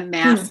 and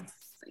masks,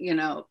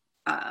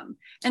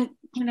 and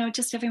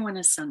just everyone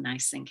is so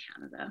nice in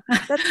Canada.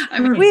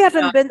 We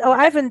haven't been.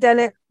 I haven't done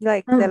it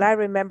that I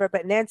remember.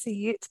 But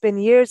Nancy, it's been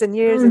years and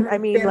years,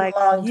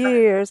 and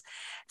years.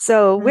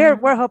 So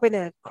we're hoping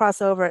to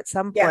cross over at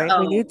some point.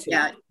 We need to.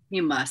 Yeah,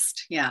 you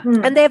must. Yeah,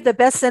 and they have the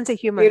best sense of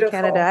humor in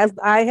Canada.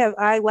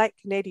 I like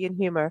Canadian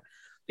humor.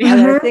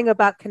 The thing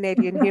about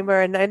Canadian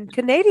humor and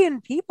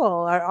Canadian people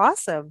are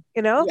awesome.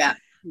 Yeah.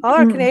 All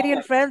our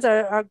Canadian friends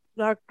are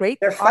great,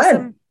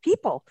 awesome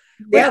people.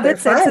 Yeah, good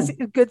senses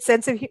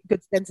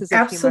of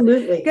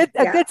Absolutely. humor.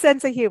 A good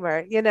sense of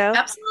humor,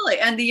 Absolutely.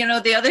 And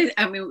the other,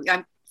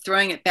 I'm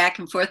throwing it back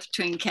and forth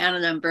between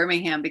Canada and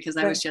Birmingham because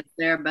I was just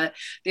there. But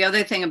the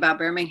other thing about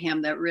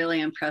Birmingham that really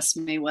impressed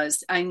me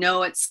was, I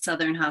know it's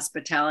Southern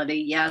hospitality.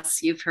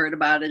 Yes, you've heard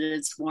about it.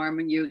 It's warm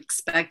and you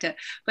expect it.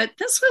 But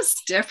this was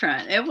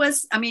different. It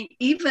was,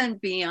 even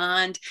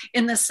beyond,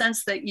 in the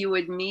sense that you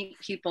would meet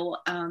people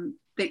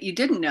that you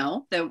didn't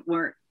know, that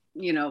weren't,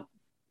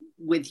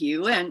 with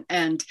you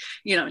and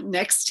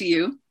next to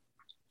you.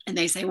 And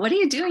they say, what are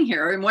you doing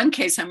here? Or in one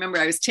case, I remember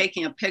I was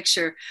taking a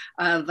picture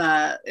of,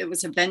 it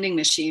was a vending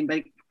machine,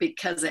 but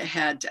because it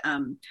had,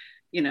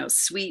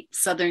 sweet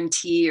Southern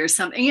tea or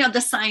something,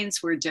 the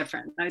signs were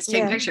different. I was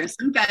taking pictures.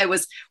 Some guy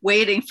was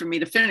waiting for me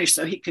to finish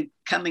so he could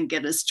come and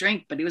get his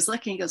drink, but he was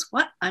looking, he goes,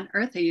 what on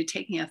earth are you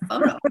taking a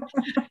photo?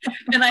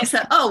 And I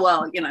said, oh,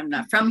 well, I'm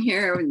not from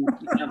here and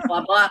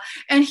blah, blah.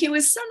 And he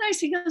was so nice.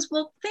 He goes,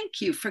 well,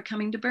 thank you for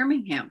coming to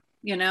Birmingham.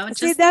 That's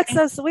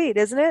so sweet,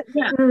 isn't it?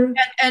 Yeah.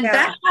 And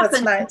that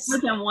happened more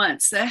than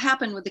once. That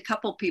happened with a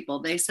couple people.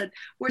 They said,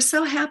 we're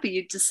so happy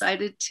you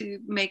decided to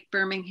make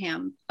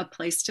Birmingham a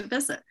place to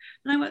visit.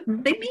 And I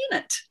went, they mean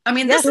it.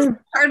 This is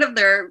part of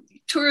their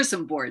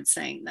tourism board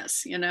saying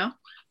this, Yeah,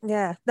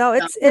 no,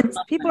 it's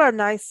people are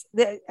nice.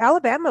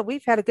 Alabama,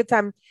 we've had a good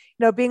time,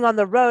 being on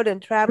the road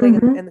and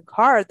traveling in the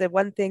car. The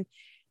one thing,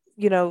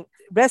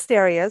 rest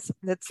areas.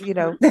 That's,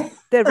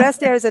 the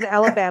rest areas in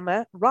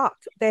Alabama rock.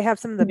 They have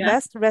some of the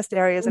best rest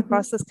areas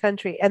across this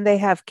country, and they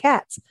have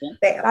cats.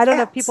 I don't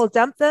know if people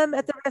dump them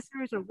at the rest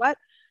areas or what.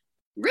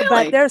 Really?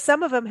 But there are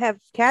some of them have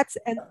cats,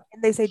 and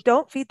they say,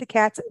 don't feed the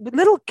cats.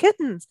 Little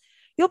kittens.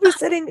 You'll be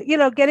sitting,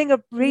 getting a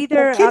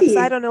breather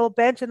outside on a little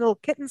bench, and little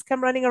kittens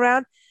come running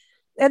around.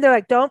 And they're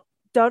like, don't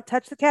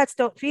touch the cats.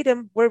 Don't feed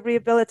them. We're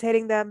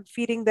rehabilitating them,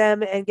 feeding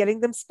them, and getting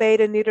them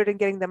spayed and neutered and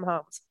getting them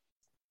homes.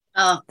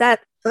 Oh,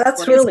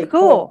 that's really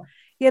cool.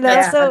 So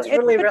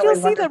really, but really you'll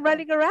see wonderful. them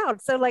running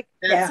around. So like,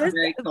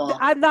 very cool.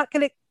 I'm not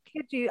going to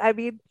kid you. I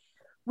mean,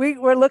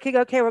 we're looking,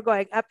 okay, we're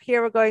going up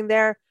here, we're going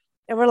there.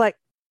 And we're like,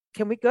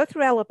 can we go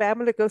through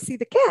Alabama to go see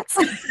the cats?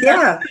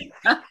 Yeah.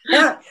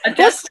 A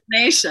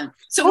destination.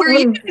 So where are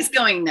you guys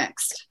going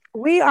next?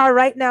 We are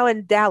right now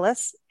in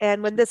Dallas.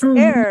 And when this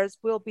airs,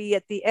 we'll be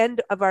at the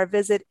end of our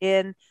visit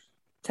in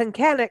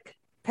Tunkhannock,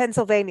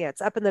 Pennsylvania.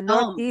 It's up in the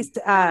northeast,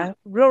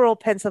 rural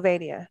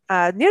Pennsylvania,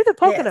 near the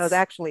Poconos,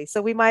 actually.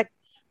 So we going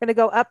to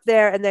go up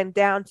there and then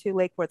down to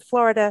Lake Worth,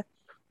 Florida,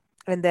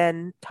 and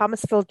then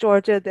Thomasville,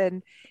 Georgia,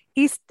 then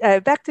east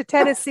back to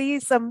Tennessee,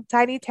 some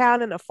tiny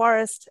town in a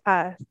forest,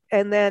 and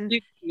then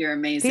you're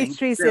amazing.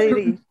 Peachtree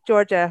City,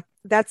 Georgia.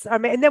 That's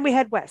our and then we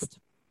head west.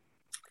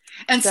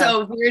 And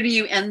so where do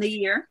you end the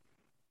year?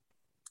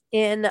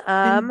 In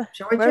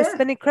Georgia? We're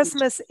spending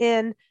Christmas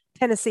in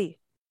Tennessee.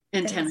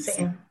 In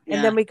Tennessee. Yeah.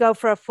 And then we go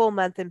for a full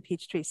month in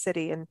Peachtree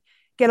City and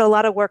get a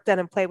lot of work done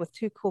and play with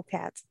two cool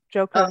cats,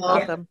 Joker and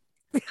Gotham.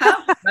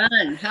 How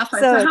fun. How fun.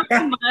 So how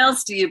many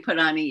miles do you put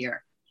on a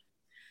year?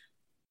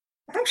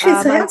 Actually,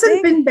 it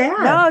hasn't been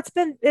bad. No,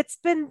 it's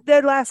been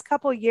the last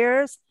couple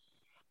years.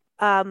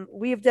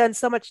 We've done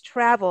so much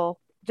travel,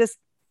 just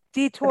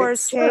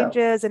detours,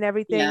 changes, and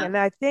everything. Yeah. And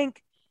I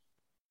think,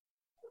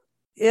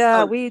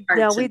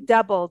 we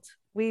doubled.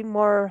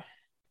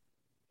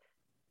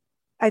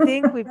 I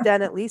think we've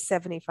done at least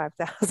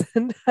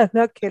 75,000. I'm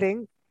not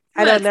kidding.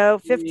 I don't know,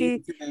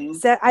 50.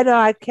 I know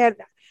I can't.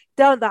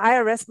 The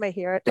IRS may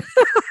hear it.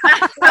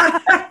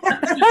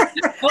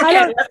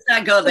 Okay, let's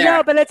not go there.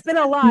 No, but it's been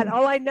a lot.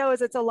 All I know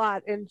is it's a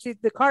lot. And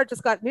the car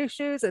just got new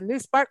shoes and new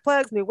spark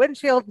plugs, new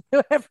windshield,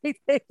 new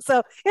everything.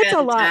 So it's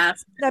a lot.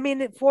 I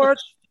mean, four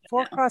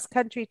cross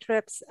country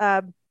trips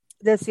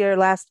this year,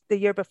 the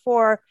year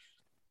before,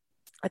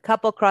 a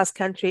couple cross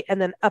country,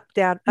 and then up,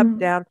 down.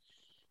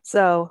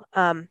 So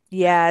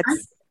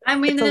it's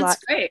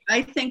great.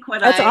 I think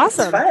that's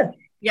awesome. Fun.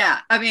 Yeah,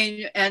 I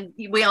mean, and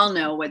we all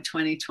know what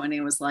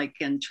 2020 was like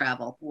in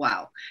travel.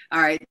 Wow.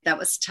 All right, that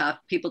was tough.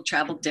 People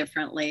travel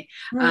differently,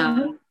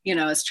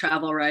 as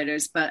travel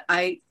writers. But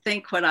I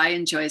think what I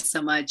enjoy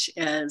so much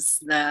is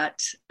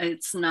that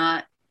it's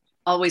not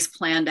always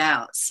planned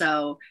out.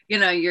 So,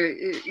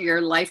 your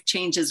life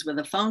changes with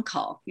a phone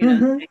call.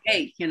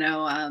 Hey,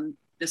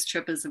 this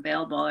trip is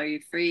available. Are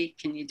you free?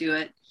 Can you do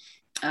it?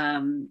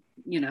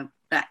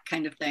 That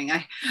kind of thing.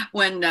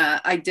 When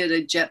I did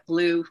a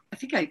JetBlue,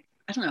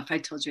 I don't know if I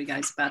told you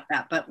guys about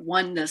that, but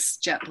won this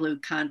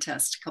JetBlue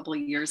contest a couple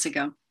of years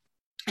ago.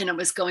 And it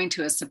was going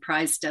to a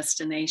surprise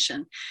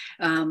destination.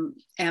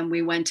 And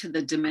we went to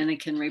the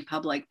Dominican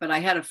Republic. But I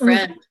had a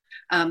friend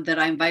that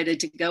I invited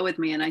to go with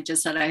me. And I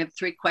just said, I have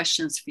 3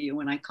 questions for you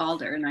when I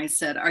called her. And I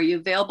said, are you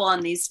available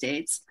on these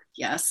dates?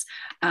 Yes.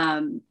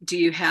 Do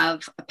you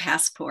have a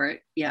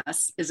passport?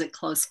 Yes. Is it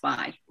close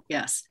by?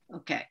 Yes.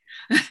 Okay.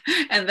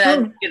 And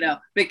then,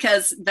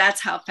 because that's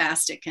how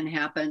fast it can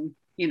happen,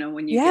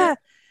 when you get.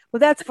 Well,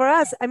 that's for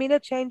us. I mean,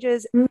 it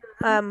changes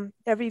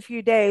every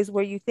few days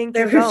where you think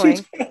you're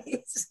going.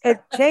 It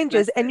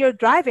changes. And you're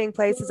driving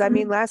places. I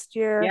mean, last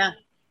year,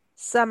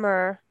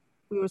 summer,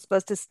 we were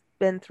supposed to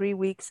spend 3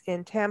 weeks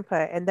in Tampa,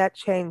 and that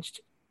changed.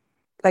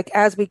 Like,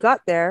 as we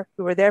got there,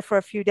 we were there for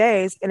a few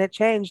days, and it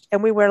changed.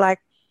 And we were like,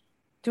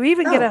 do we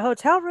even get a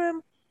hotel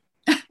room?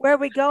 Where are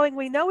we going?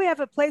 We know we have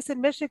a place in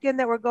Michigan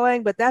that we're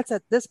going, but that's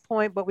at this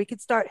point, but we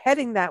could start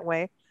heading that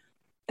way.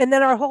 And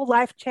then our whole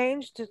life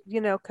changed,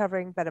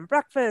 covering bed and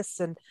breakfasts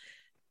and,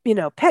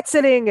 pet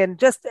sitting, and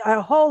just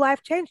our whole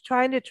life changed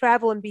trying to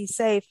travel and be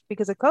safe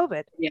because of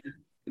COVID. Yeah,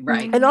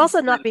 right. And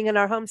also not being in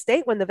our home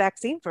state when the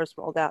vaccine first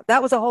rolled out.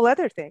 That was a whole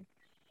other thing.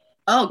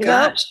 Oh,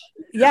 gosh.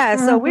 Yeah.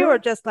 So we were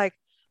just like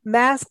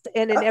masked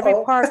and in every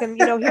park. And,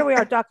 here we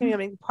are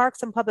documenting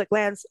parks and public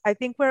lands. I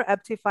think we're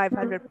up to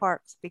 500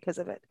 parks because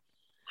of it,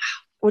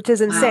 which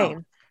is insane.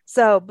 Wow.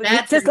 So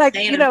it's just like,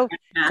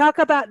 talk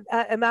about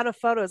amount of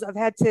photos I've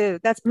had to,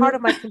 that's part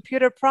of my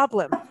computer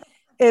problem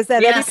is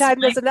that every time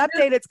there's an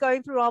update, it's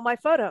going through all my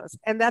photos,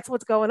 and that's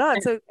what's going on.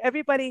 So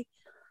everybody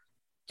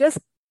just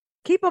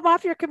keep them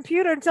off your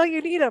computer until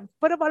you need them,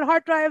 put them on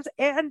hard drives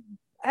and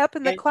up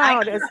in the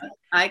cloud.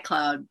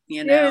 iCloud,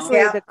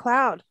 Seriously, the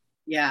cloud.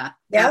 Yeah.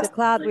 The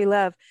cloud we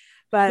love.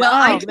 But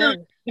I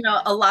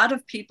know, a lot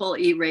of people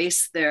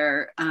erase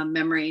their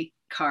memory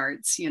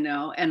cards,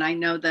 and I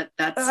know that's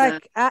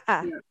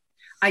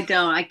I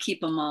don't. I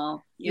keep them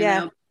all,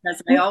 because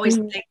I always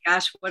think,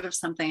 gosh, what if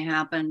something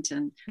happened?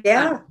 And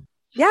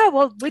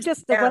well, we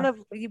just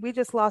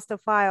lost a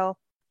file.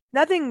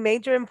 Nothing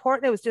major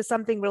important. It was just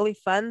something really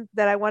fun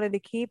that I wanted to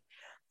keep.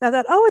 I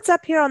thought, oh, it's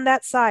up here on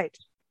that site.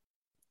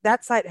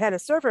 That site had a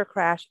server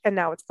crash and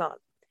now it's gone.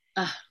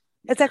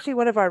 It's actually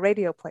one of our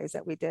radio plays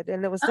that we did.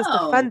 And it was just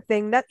a fun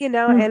thing that,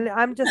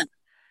 and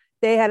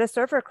they had a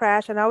server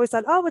crash and I always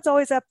thought, oh, it's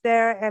always up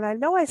there. And I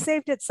know I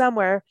saved it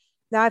somewhere.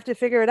 Now I have to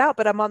figure it out,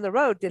 but I'm on the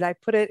road. Did I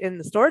put it in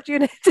the storage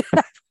unit?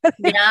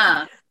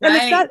 Yeah. And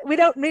it's not, we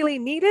don't really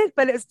need it,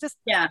 but it's just,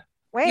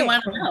 wait. You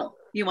want to know.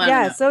 You want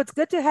to know. So it's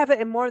good to have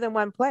it in more than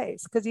one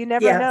place because you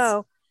never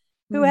know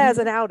who has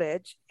an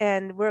outage.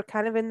 And we're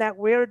kind of in that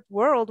weird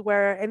world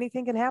where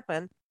anything can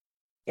happen.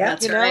 Yeah,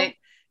 that's right.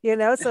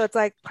 So it's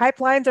like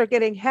pipelines are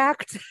getting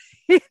hacked.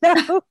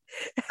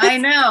 I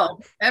know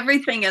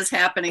everything is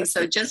happening.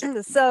 So just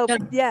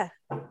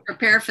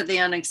prepare for the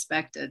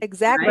unexpected.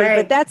 Exactly. Right?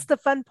 But that's the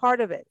fun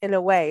part of it in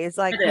a way. It's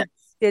like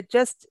it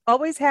just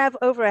always have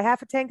over a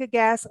half a tank of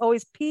gas,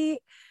 always pee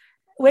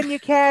when you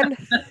can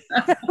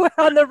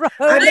on the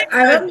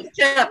road.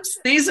 Tips.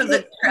 These are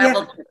the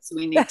travel tips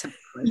we need to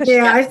push.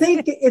 Yeah, I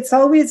think it's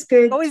always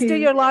good to do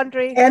your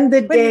laundry. End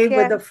the day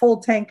with a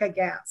full tank of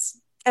gas.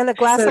 And a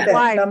glass of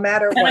wine. No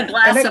matter what.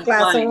 And a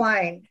glass of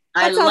wine.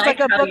 That sounds like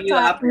a book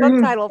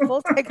title,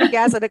 full tank of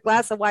gas and a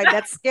glass of wine.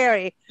 That's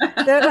scary.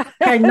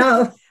 I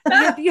know.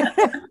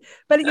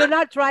 But you're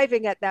not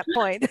driving at that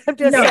point. I'm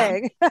just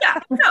saying.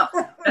 No,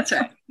 that's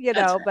right.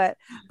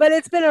 But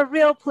it's been a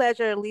real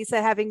pleasure,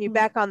 Lisa, having you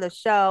back on the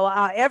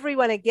show.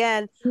 Everyone,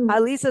 again,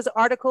 Lisa's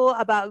article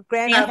about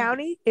Grand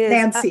County is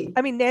Nancy.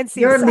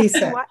 Nancy. You're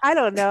Lisa. I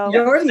don't know.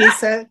 You're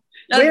Lisa.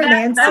 We're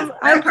Nancy.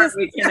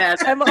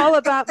 I'm all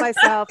about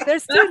myself.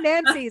 There's two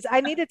Nancys.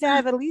 I needed to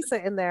have a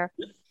Lisa in there.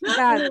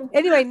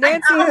 Anyway,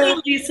 Nancy.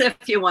 I'll Lisa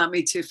if you want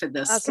me to for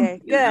this.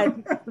 Okay,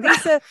 good.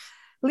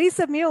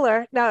 Lisa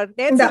Mueller. No,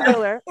 Nancy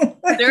Mueller.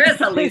 There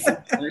is a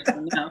Lisa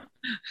person now.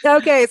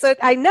 Okay, so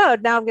I know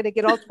now I'm going to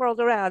get all twirled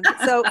around.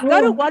 So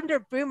go to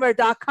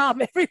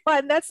wonderboomer.com,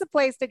 everyone. That's the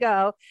place to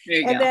go.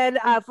 Then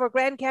for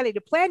Grand County,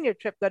 to plan your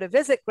trip, go to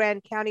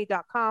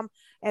visitgrandcounty.com.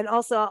 And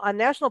also on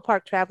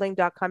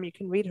nationalparktraveling.com, you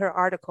can read her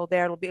article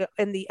there. It'll be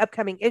in the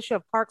upcoming issue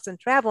of Parks and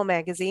Travel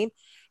magazine.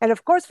 And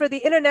of course, for the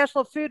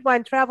International Food,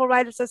 Wine, Travel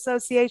Writers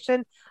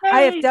Association,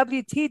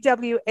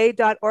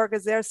 IFWTWA.org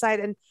is their site.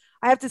 And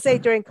I have to say,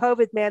 during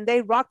COVID, man,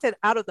 they rocked it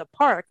out of the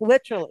park,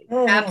 literally.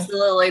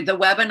 Absolutely. The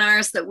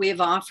webinars that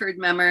we've offered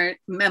members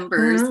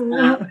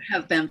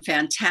have been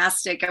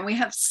fantastic. And we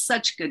have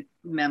such good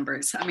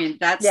members. I mean,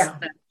 that's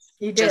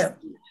you do.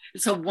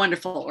 It's a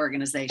wonderful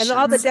organization. And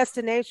all the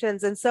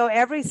destinations. And so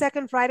every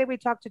second Friday, we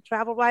talk to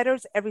travel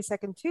writers. Every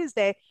second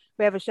Tuesday,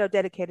 we have a show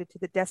dedicated to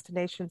the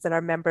destinations that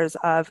are members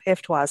of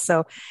IFTWA.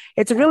 So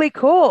it's really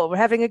cool. We're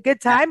having a good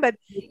time. But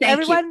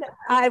everyone,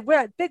 we're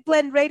at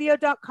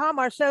bigblendradio.com.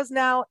 Our shows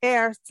now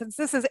air, since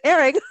this is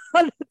airing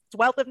on the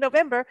 12th of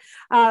November,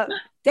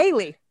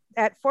 daily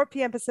at 4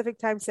 p.m. Pacific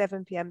time,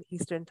 7 p.m.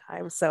 Eastern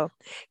time. So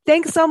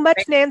thanks so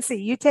much, Nancy.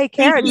 You take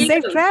care and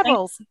safe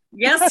travels.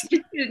 Yes, you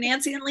too,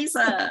 Nancy and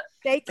Lisa.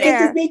 Take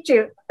care. Nice to meet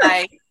you.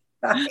 Bye.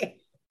 Bye.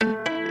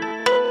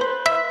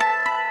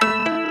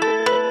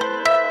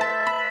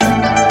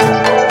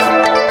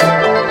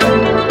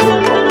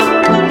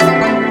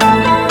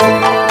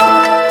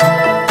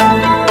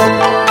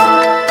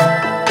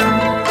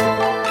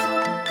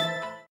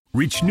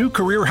 Reach new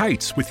career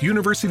heights with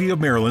University of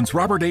Maryland's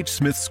Robert H.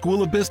 Smith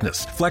School of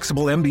Business.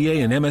 Flexible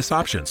MBA and MS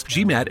options.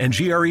 GMAT and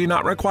GRE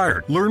not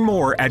required. Learn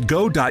more at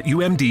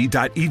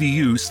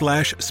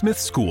go.umd.edu/Smith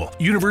School.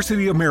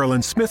 University of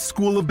Maryland Smith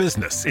School of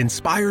Business.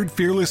 Inspired,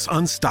 fearless,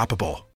 unstoppable.